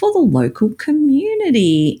lake for the local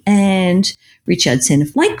community. And Richard sent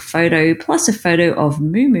a lake photo plus a photo of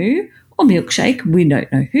Moo Moo or Milkshake, we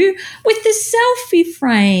don't know who, with the selfie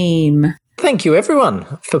frame. Thank you, everyone,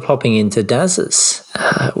 for popping into Dazza's.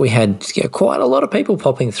 We had quite a lot of people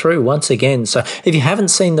popping through once again. So if you haven't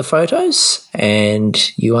seen the photos and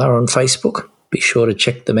you are on Facebook, be sure to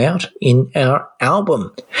check them out in our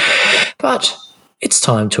album. But it's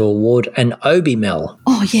time to award an Obie, Mel.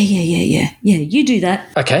 Oh, yeah. Yeah, you do that.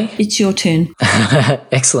 Okay. It's your turn.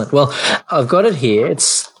 Excellent. Well, I've got it here.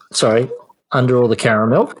 It's, under all the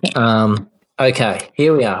caramel. Okay,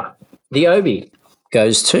 here we are. The Obie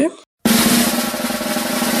goes to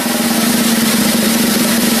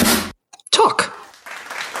Toc.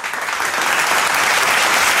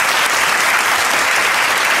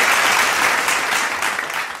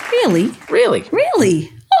 Really?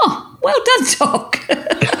 Oh, well done, Toc.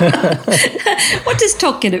 What does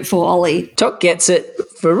Toc get it for, Olly? Toc gets it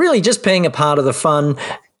for really just being a part of the fun,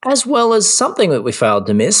 as well as something that we failed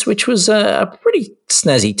to miss, which was a pretty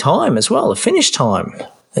snazzy time as well, a finish time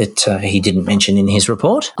that he didn't mention in his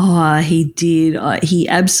report. Oh, he did. He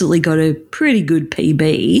absolutely got a pretty good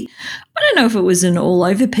PB. I don't know if it was an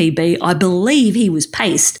all-over PB. I believe he was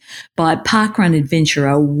paced by parkrun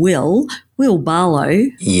adventurer Will Barlow.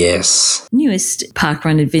 Yes. Newest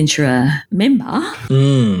parkrun adventurer member,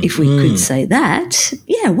 if we could say that.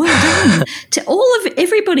 Yeah, well done to all of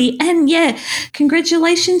everybody. And, yeah,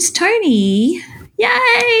 congratulations, Tony.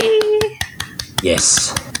 Yay!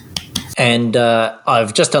 Yes. And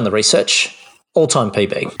I've just done the research. All-time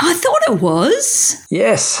PB. I thought it was.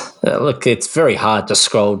 Yes. Look, it's very hard to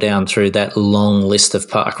scroll down through that long list of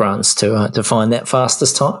parkruns to find that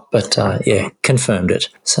fastest time. But, confirmed it.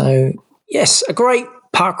 So, yes, a great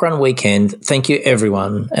parkrun weekend. Thank you,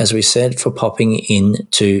 everyone, as we said, for popping in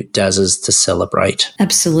to Dazza's to celebrate.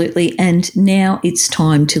 Absolutely. And now it's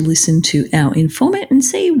time to listen to our informant and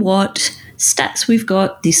see what stats we've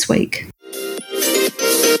got this week.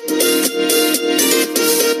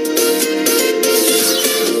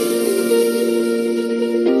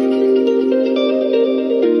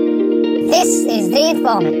 This is The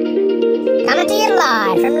Informant, coming to you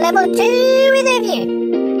live from level 2 with a view.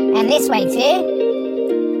 And this week's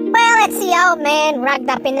view, well, it's the old man rugged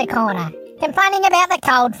up in the corner, complaining about the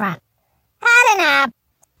cold front. I don't know,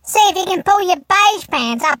 see if you can pull your beige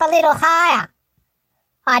pants up a little higher.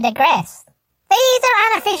 I digress. These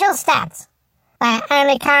are unofficial stats, They are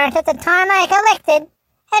only current at the time they collected,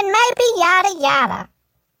 and maybe yada yada.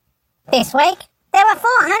 This week, there were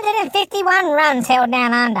 451 runs held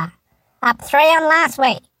down under, up 3 on last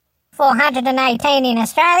week, 418 in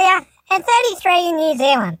Australia and 33 in New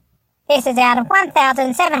Zealand. This is out of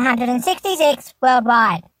 1,766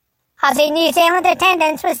 worldwide. Aussie-New Zealand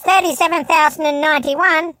attendance was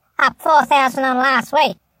 37,091, up 4,000 on last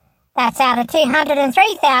week. That's out of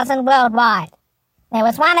 203,000 worldwide. There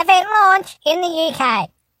was one event launch in the UK.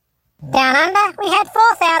 Down under, we had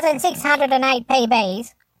 4,608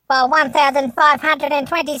 PBs, while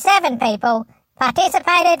 1,527 people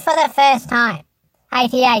participated for the first time.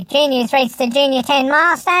 88 juniors reached the Junior 10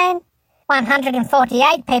 milestone,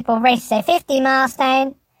 148 people reached their 50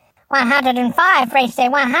 milestone, 105 reached their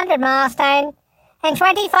 100 milestone, and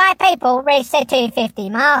 25 people reached their 250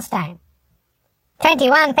 milestone.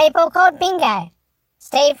 21 people called bingo.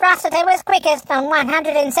 Steve Rossiter was quickest on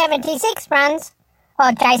 176 runs,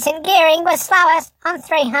 while Jason Gearing was slowest on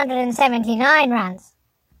 379 runs.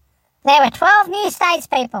 There were 12 new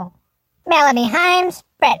statespeople. Melanie Holmes,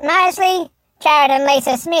 Brett Mosley, Jared and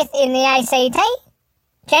Lisa Smith in the ACT,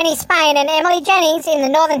 Jenny Spain and Emily Jennings in the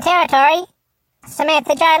Northern Territory,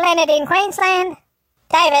 Samantha Jo Leonard in Queensland,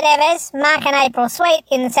 David Evers, Mark and April Sweet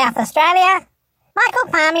in South Australia, Michael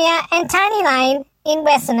Palmier and Tony Lane in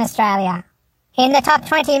Western Australia. In the top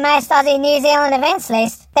 20 most Aussie New Zealand events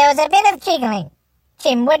list, there was a bit of jiggling.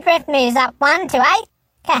 Jim Woodruff moves up 1 to 8,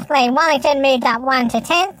 Kathleen Wallington moved up 1 to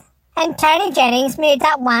 10th, and Tony Jennings moved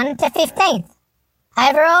up 1 to 15th.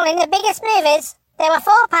 Overall, in the biggest movers, there were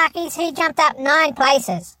 4 parkies who jumped up 9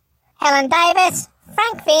 places. Helen Davis,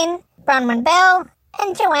 Frank Finn, Bronwyn Bell,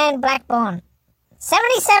 and Joanne Blackburn.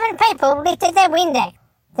 77 people lifted their Windex.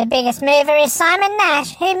 The biggest mover is Simon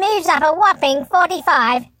Nash, who moves up a whopping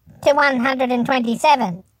 45 to 127.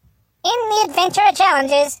 In the Adventurer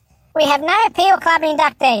Challenges, we have no Peel Club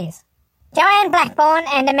inductees. Joanne Blackburn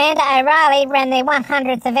and Amanda O'Reilly ran their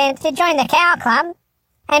 100th event to join the Cow Club,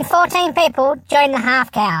 and 14 people joined the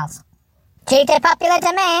Half Cows. Due to popular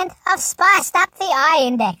demand, I've spiced up the I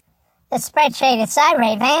Index. The spreadsheet is so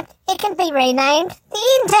revamped, it can be renamed the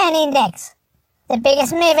Intern Index. The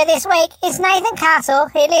biggest mover this week is Nathan Castle,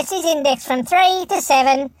 who lifts his index from 3 to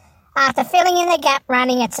 7 after filling in the gap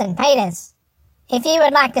running at St Peters. If you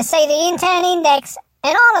would like to see the Intern Index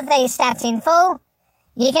and all of these stats in full,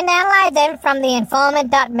 you can download them from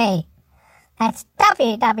theinformant.me. That's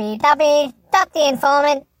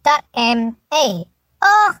www.theinformant.me.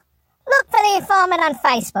 Or look for The Informant on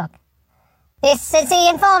Facebook. This is The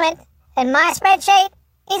Informant, and my spreadsheet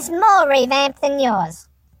is more revamped than yours.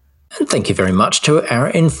 And thank you very much to our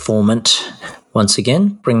informant once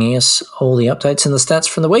again, bringing us all the updates and the stats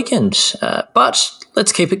from the weekend. But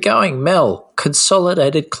let's keep it going. Mel,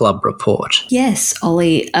 Consolidated Club Report. Yes,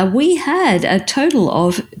 Ollie. We had a total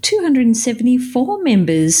of 274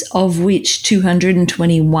 members, of which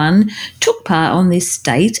 221 took part on this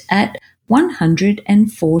date at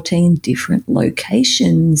 114 different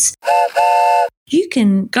locations. You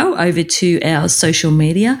can go over to our social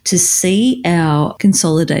media to see our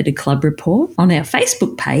Consolidated Club Report on our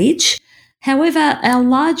Facebook page. However, our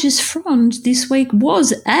largest frond this week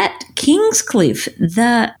was at Kingscliff,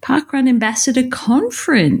 the Parkrun Ambassador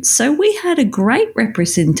Conference. So we had a great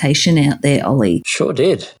representation out there, Ollie. Sure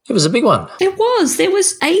did. It was a big one. It was. There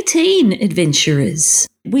was 18 adventurers.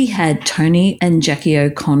 We had Tony and Jackie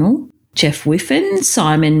O'Connell, Jeff Whiffen,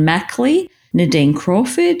 Simon Mackley, Nadine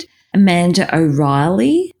Crawford, Amanda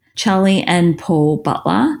O'Reilly, Charlie and Paul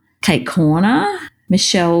Butler, Kate Corner,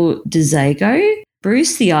 Michelle DeZago,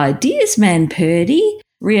 Bruce the Ideas Man Purdy,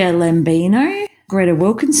 Rio Lambino, Greta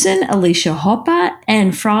Wilkinson, Alicia Hopper,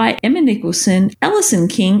 Anne Fry, Emma Nicholson, Alison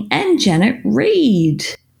King, and Janet Reid.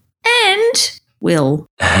 And Will.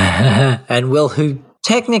 And Will, who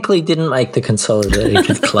technically didn't make the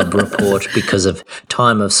Consolidated Club Report because of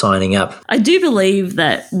time of signing up. I do believe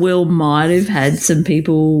that Will might have had some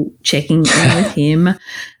people checking in with him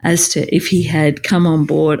as to if he had come on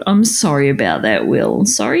board. I'm sorry about that, Will.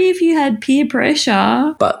 Sorry if you had peer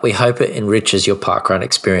pressure. But we hope it enriches your parkrun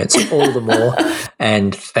experience all the more.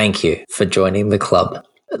 And thank you for joining the club.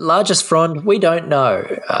 Largest frond, we don't know.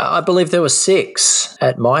 I believe there were 6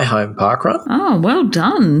 at my home parkrun. Oh, well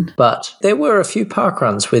done. But there were a few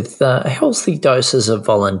parkruns with healthy doses of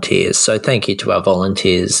volunteers. So thank you to our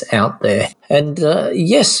volunteers out there. And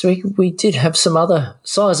yes, we did have some other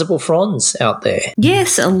sizable fronds out there.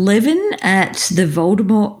 Yes, 11 at the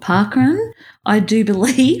Voldemort Parkrun I do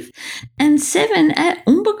believe, and 7 at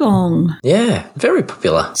Umbagong. Yeah, very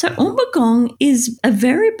popular. So Umbagong is a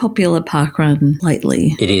very popular parkrun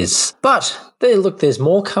lately. It is. But there's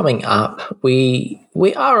more coming up. We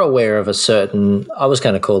are aware of a certain, I was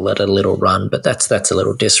going to call it a little run, but that's a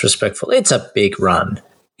little disrespectful. It's a big run.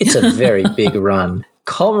 It's a very big run.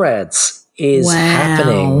 Comrades is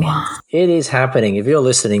happening. It is happening. If you're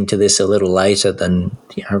listening to this a little later than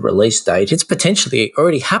release date, it's potentially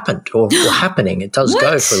already happened or happening. It does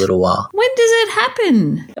go for a little while. When does it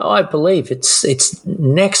happen? I believe it's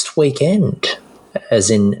next weekend, as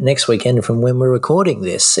in next weekend from when we're recording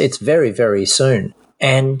this. It's very, very soon.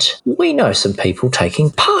 And we know some people taking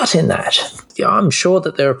part in that. I'm sure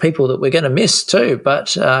that there are people that we're going to miss too,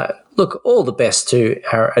 but look, all the best to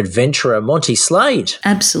our adventurer, Monty Slade.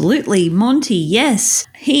 Absolutely. Monty, yes.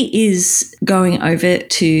 He is going over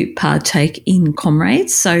to partake in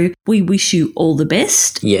Comrades, so we wish you all the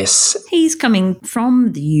best. Yes. He's coming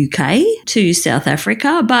from the UK to South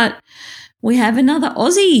Africa, but we have another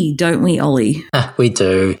Aussie, don't we, Olly? We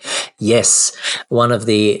do. Yes. One of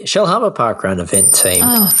the Shell Harbour Parkrun event team.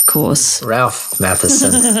 Oh, of course. Ralph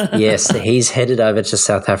Matheson. Yes, he's headed over to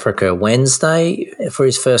South Africa Wednesday for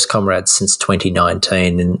his first Comrades since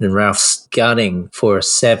 2019, and Ralph's gunning for a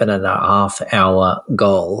 7.5-hour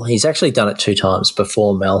goal. He's actually done it 2 times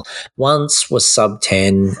before, Mel. Once was sub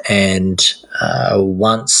 10 and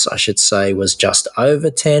once, I should say, was just over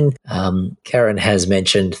 10. Karen has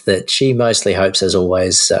mentioned that she mostly hopes, as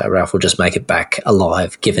always, Ralph will just make it back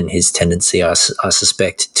alive, given his tendency, I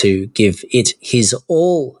suspect, to give it his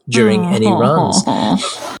all during any runs.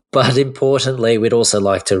 But importantly, we'd also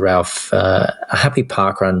like to Ralph a happy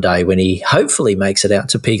parkrun day when he hopefully makes it out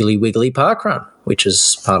to Piggly Wiggly Parkrun, which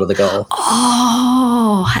is part of the goal.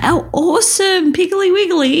 Oh, how awesome, Piggly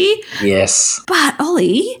Wiggly. Yes. But,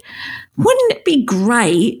 Olly, wouldn't it be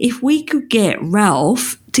great if we could get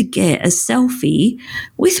Ralph to get a selfie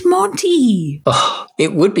with Monty? Oh,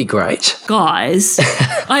 it would be great. Guys,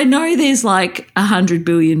 I know there's like 100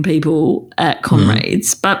 billion people at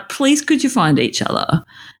Comrades, but please could you find each other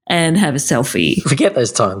and have a selfie? Forget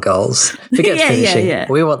those time goals. Forget finishing. Yeah.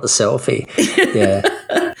 We want the selfie. Yeah.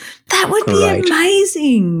 That would be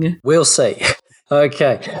amazing. We'll see.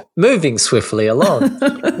 Okay, moving swiftly along.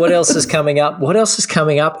 What else is coming up? What else is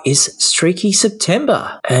coming up is Streaky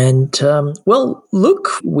September. And, well, look,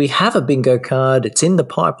 we have a bingo card. It's in the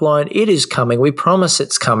pipeline. It is coming. We promise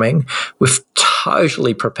it's coming. We've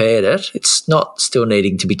totally prepared it. It's not still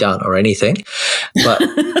needing to be done or anything, but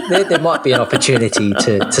there might be an opportunity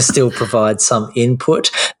to still provide some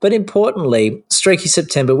input. But importantly, Streaky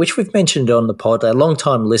September, which we've mentioned on the pod, our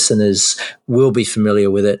long-time listeners will be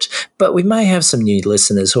familiar with it, but we may have some new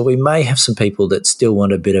listeners, or we may have some people that still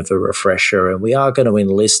want a bit of a refresher, and we are going to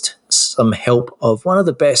enlist some help of one of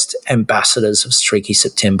the best ambassadors of Streaky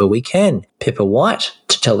September we can, Pippa White,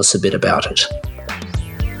 to tell us a bit about it.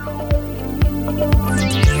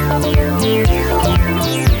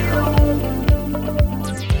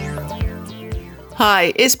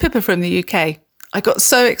 Hi, it's Pippa from the UK. I got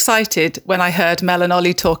so excited when I heard Mel and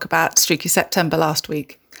Olly talk about Streaky September last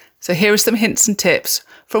week. So here are some hints and tips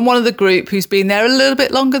from one of the group who's been there a little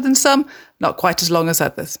bit longer than some, not quite as long as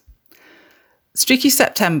others. Streaky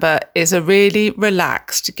September is a really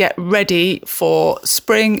relaxed, get ready for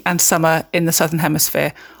spring and summer in the Southern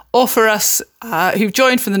Hemisphere, or for us who've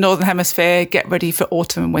joined from the Northern Hemisphere, get ready for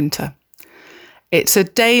autumn and winter. It's a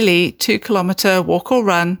daily 2-kilometre walk or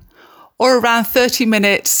run, or around 30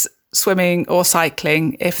 minutes swimming or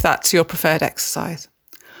cycling if that's your preferred exercise.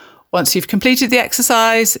 Once you've completed the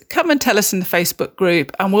exercise, come and tell us in the Facebook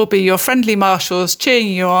group and we'll be your friendly marshals cheering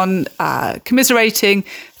you on, commiserating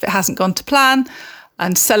if it hasn't gone to plan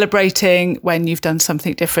and celebrating when you've done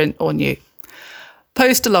something different or new.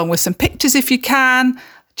 Post along with some pictures if you can.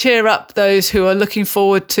 Cheer up those who are looking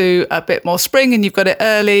forward to a bit more spring and you've got it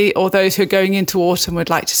early, or those who are going into autumn would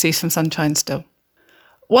like to see some sunshine still.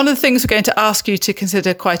 One of the things we're going to ask you to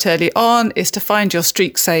consider quite early on is to find your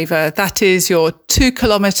streak saver. That is your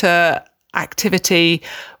 2-kilometre activity,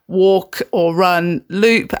 walk or run,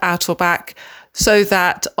 loop out or back, so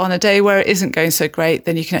that on a day where it isn't going so great,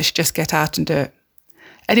 then you can actually just get out and do it.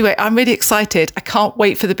 Anyway, I'm really excited. I can't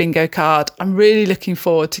wait for the bingo card. I'm really looking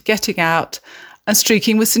forward to getting out and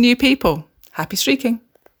streaking with some new people. Happy streaking.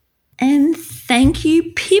 And thank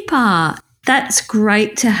you, Pippa. That's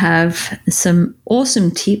great to have some awesome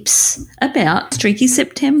tips about Streaky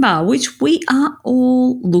September, which we are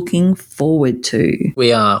all looking forward to.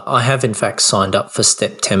 We are. I have, in fact, signed up for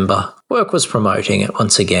September. Work was promoting it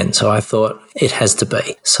once again, so I thought it has to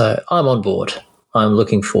be. So I'm on board. I'm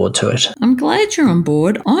looking forward to it. I'm glad you're on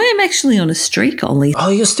board. I am actually on a streak, Olly. Oh,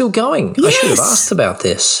 you're still going? Yes. I should have asked about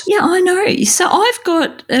this. Yeah, I know. So I've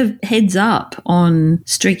got a heads up on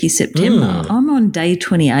Streaky September. I'm on day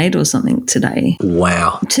 28 or something today.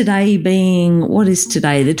 Wow. Today being, what is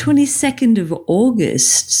today? The 22nd of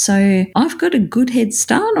August. So I've got a good head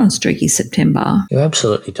start on Streaky September. You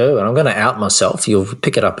absolutely do. And I'm going to out myself. You'll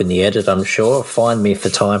pick it up in the edit, I'm sure. Find me for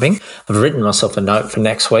timing. I've written myself a note for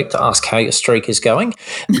next week to ask how your streak is going,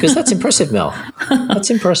 because that's impressive, Mel. That's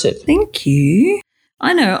impressive. Thank you.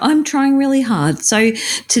 I know, I'm trying really hard. So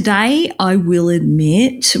today, I will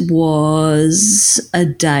admit, was a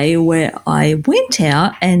day where I went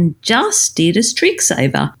out and just did a streak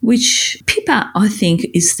saver, which Pippa, I think,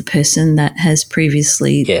 is the person that has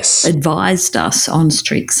previously advised us on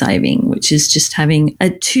streak saving, which is just having a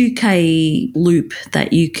 2K loop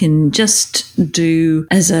that you can just do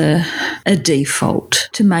as a default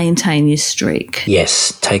to maintain your streak.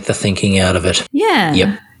 Yes, take the thinking out of it. Yeah.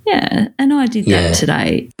 Yep. Yeah, and I did that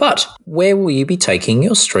today. But where will you be taking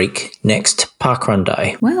your streak next parkrun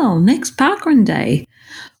day? Well, next parkrun day,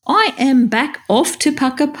 I am back off to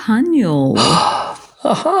Puckapunyal.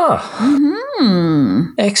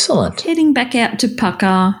 Aha. Excellent. Heading back out to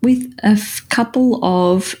Pucka with a couple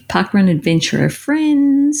of parkrun adventurer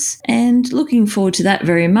friends and looking forward to that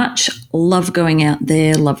very much. Love going out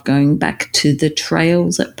there, love going back to the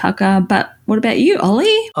trails at Pucka. But what about you,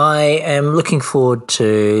 Olly? I am looking forward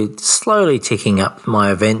to slowly ticking up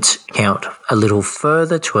my event count a little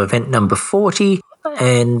further to event number 40.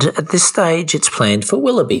 And at this stage, it's planned for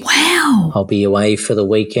Willoughby. Wow. I'll be away for the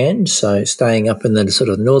weekend, so staying up in the sort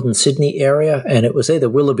of northern Sydney area, and it was either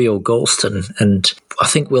Willoughby or Galston, and I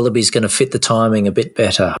think Willoughby's going to fit the timing a bit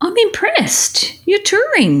better. I'm impressed. You're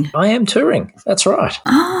touring. I am touring. That's right.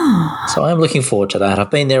 So I'm looking forward to that.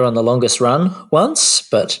 I've been there on the longest run once,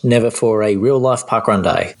 but never for a real-life parkrun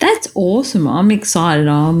day. That's awesome. I'm excited.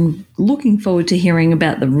 I'm looking forward to hearing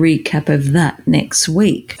about the recap of that next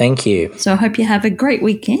week. Thank you. So I hope you have a great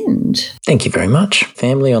weekend. Thank you very much.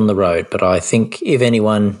 Family on the road, but I think if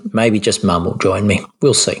anyone, maybe just Mum will join me.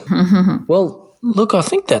 We'll see. Well, look, I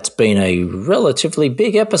think that's been a relatively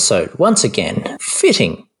big episode. Once again,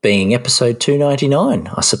 fitting being episode 299,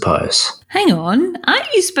 I suppose. Hang on,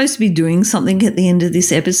 aren't you supposed to be doing something at the end of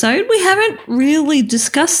this episode? We haven't really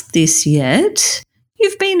discussed this yet.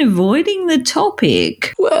 You've been avoiding the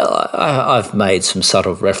topic. Well, I've made some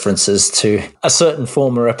subtle references to a certain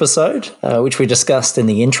former episode, which we discussed in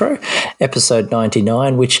the intro, episode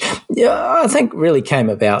 99, which I think really came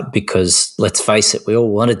about because, let's face it, we all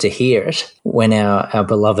wanted to hear it when our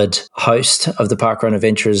beloved host of the Parkrun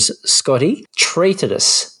Adventures, Scotty, treated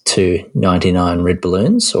us to 99 red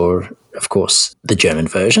balloons, or of course, the German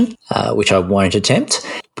version, which I won't attempt.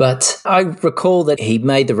 But I recall that he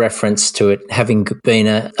made the reference to it having been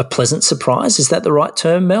a pleasant surprise. Is that the right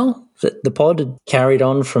term, Mel? That the pod had carried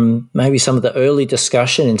on from maybe some of the early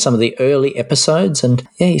discussion in some of the early episodes. And,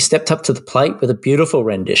 yeah, he stepped up to the plate with a beautiful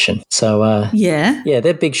rendition. So, yeah,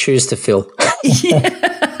 they're big shoes to fill.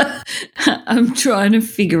 I'm trying to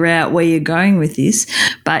figure out where you're going with this,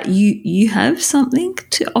 but you have something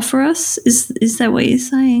to offer us? Is that what you're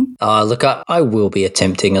saying? Look, I will be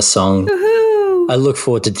attempting a song. Woohoo! I look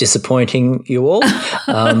forward to disappointing you all.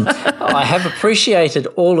 I have appreciated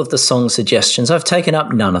all of the song suggestions. I've taken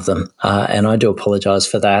up none of them, and I do apologise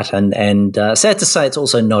for that. And sad to say, it's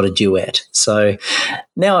also not a duet. So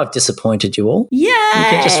now I've disappointed you all. Yay! You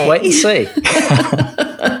can just wait and see.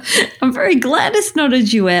 I'm very glad it's not a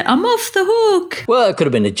duet. I'm off the hook. Well, it could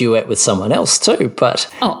have been a duet with someone else too,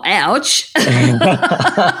 but... Oh, ouch.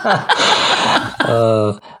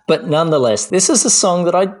 But nonetheless, this is a song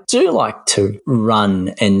that I do like to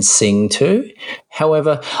run and sing to.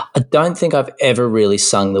 However, I don't think I've ever really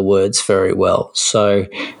sung the words very well. So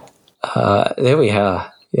there we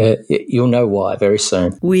are. Yeah, you'll know why very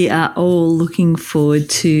soon. We are all looking forward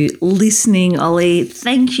to listening, Olly.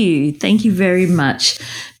 Thank you. Thank you very much.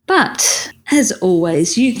 But as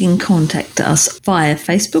always, you can contact us via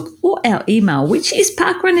Facebook or our email, which is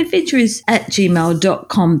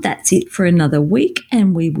parkrunadventures@gmail.com. That's it for another week,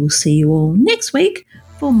 and we will see you all next week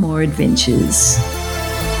for more adventures.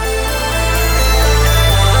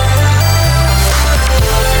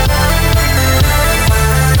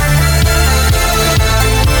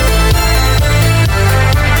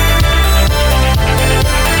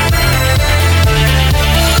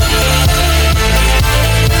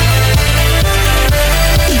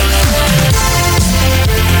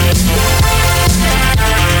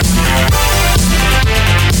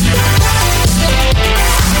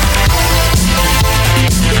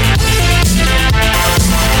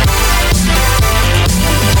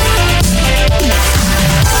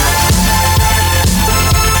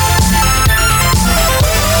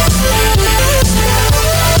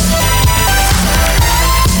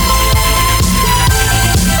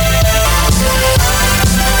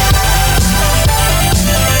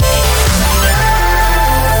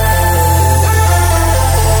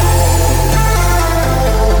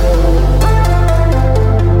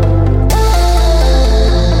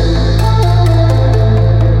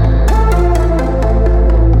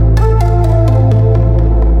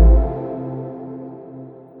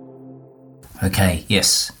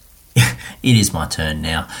 yes, it is my turn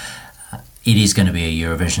now. It is going to be a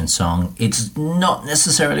Eurovision song. It's not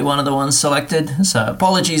necessarily one of the ones selected, so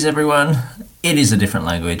apologies everyone. It is a different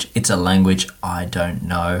language. It's a language I don't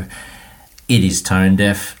know. It is tone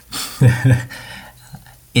deaf.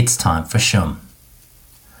 It's time for Shum.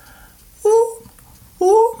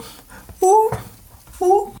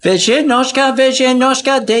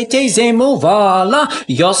 Vejenoshka dete zemovala,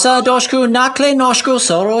 yosa doshku nakle noshku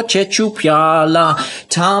soro chechupiala,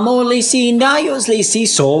 tamo lisi nayos lisi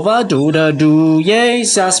sova duda duye,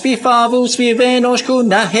 zaspi favus vivenoshku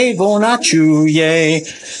nahevona chuye.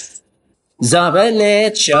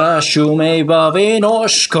 Zavelecha shume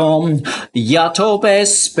vavenoshkom, yato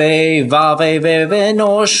bespe vave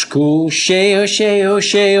vevenoshku, sheo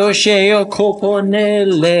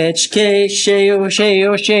koponelechke, sheo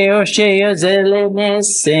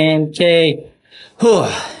zelenesenke.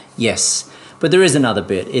 Yes, but there is another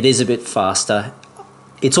bit. It is a bit faster.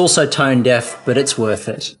 It's also tone deaf, but it's worth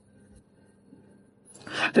it.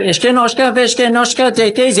 Veshkenoshka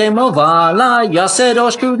dete zemovala,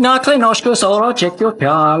 yasedoshku naklenoshku soro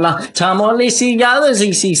chekyopala, tamolisi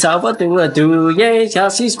yalazisi savadua duye,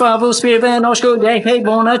 yasis bavu spivenoshku dehe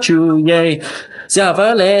bona chuye.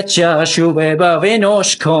 Zavalecha shube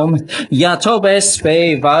bavenoshkom,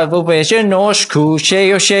 yatobespe vavu veshenoshku,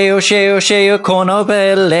 sheo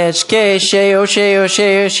konobelechke,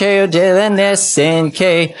 sheo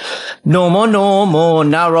delenesenke, nomo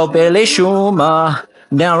narobele shuma.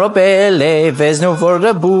 Narobele vesno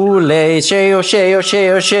vorda bule, sheo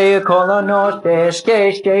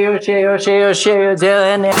kolonoshke, sheo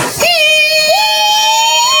delene.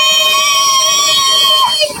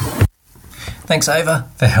 Thanks, Ava,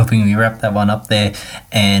 for helping me wrap that one up there,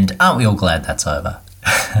 and aren't we all glad that's over?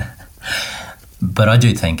 But I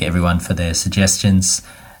do thank everyone for their suggestions.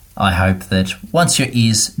 I hope that once your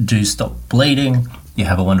ears do stop bleeding, you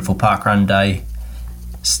have a wonderful parkrun day.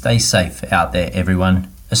 Stay safe out there, everyone,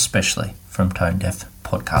 especially from Tone Deaf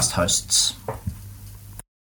podcast hosts.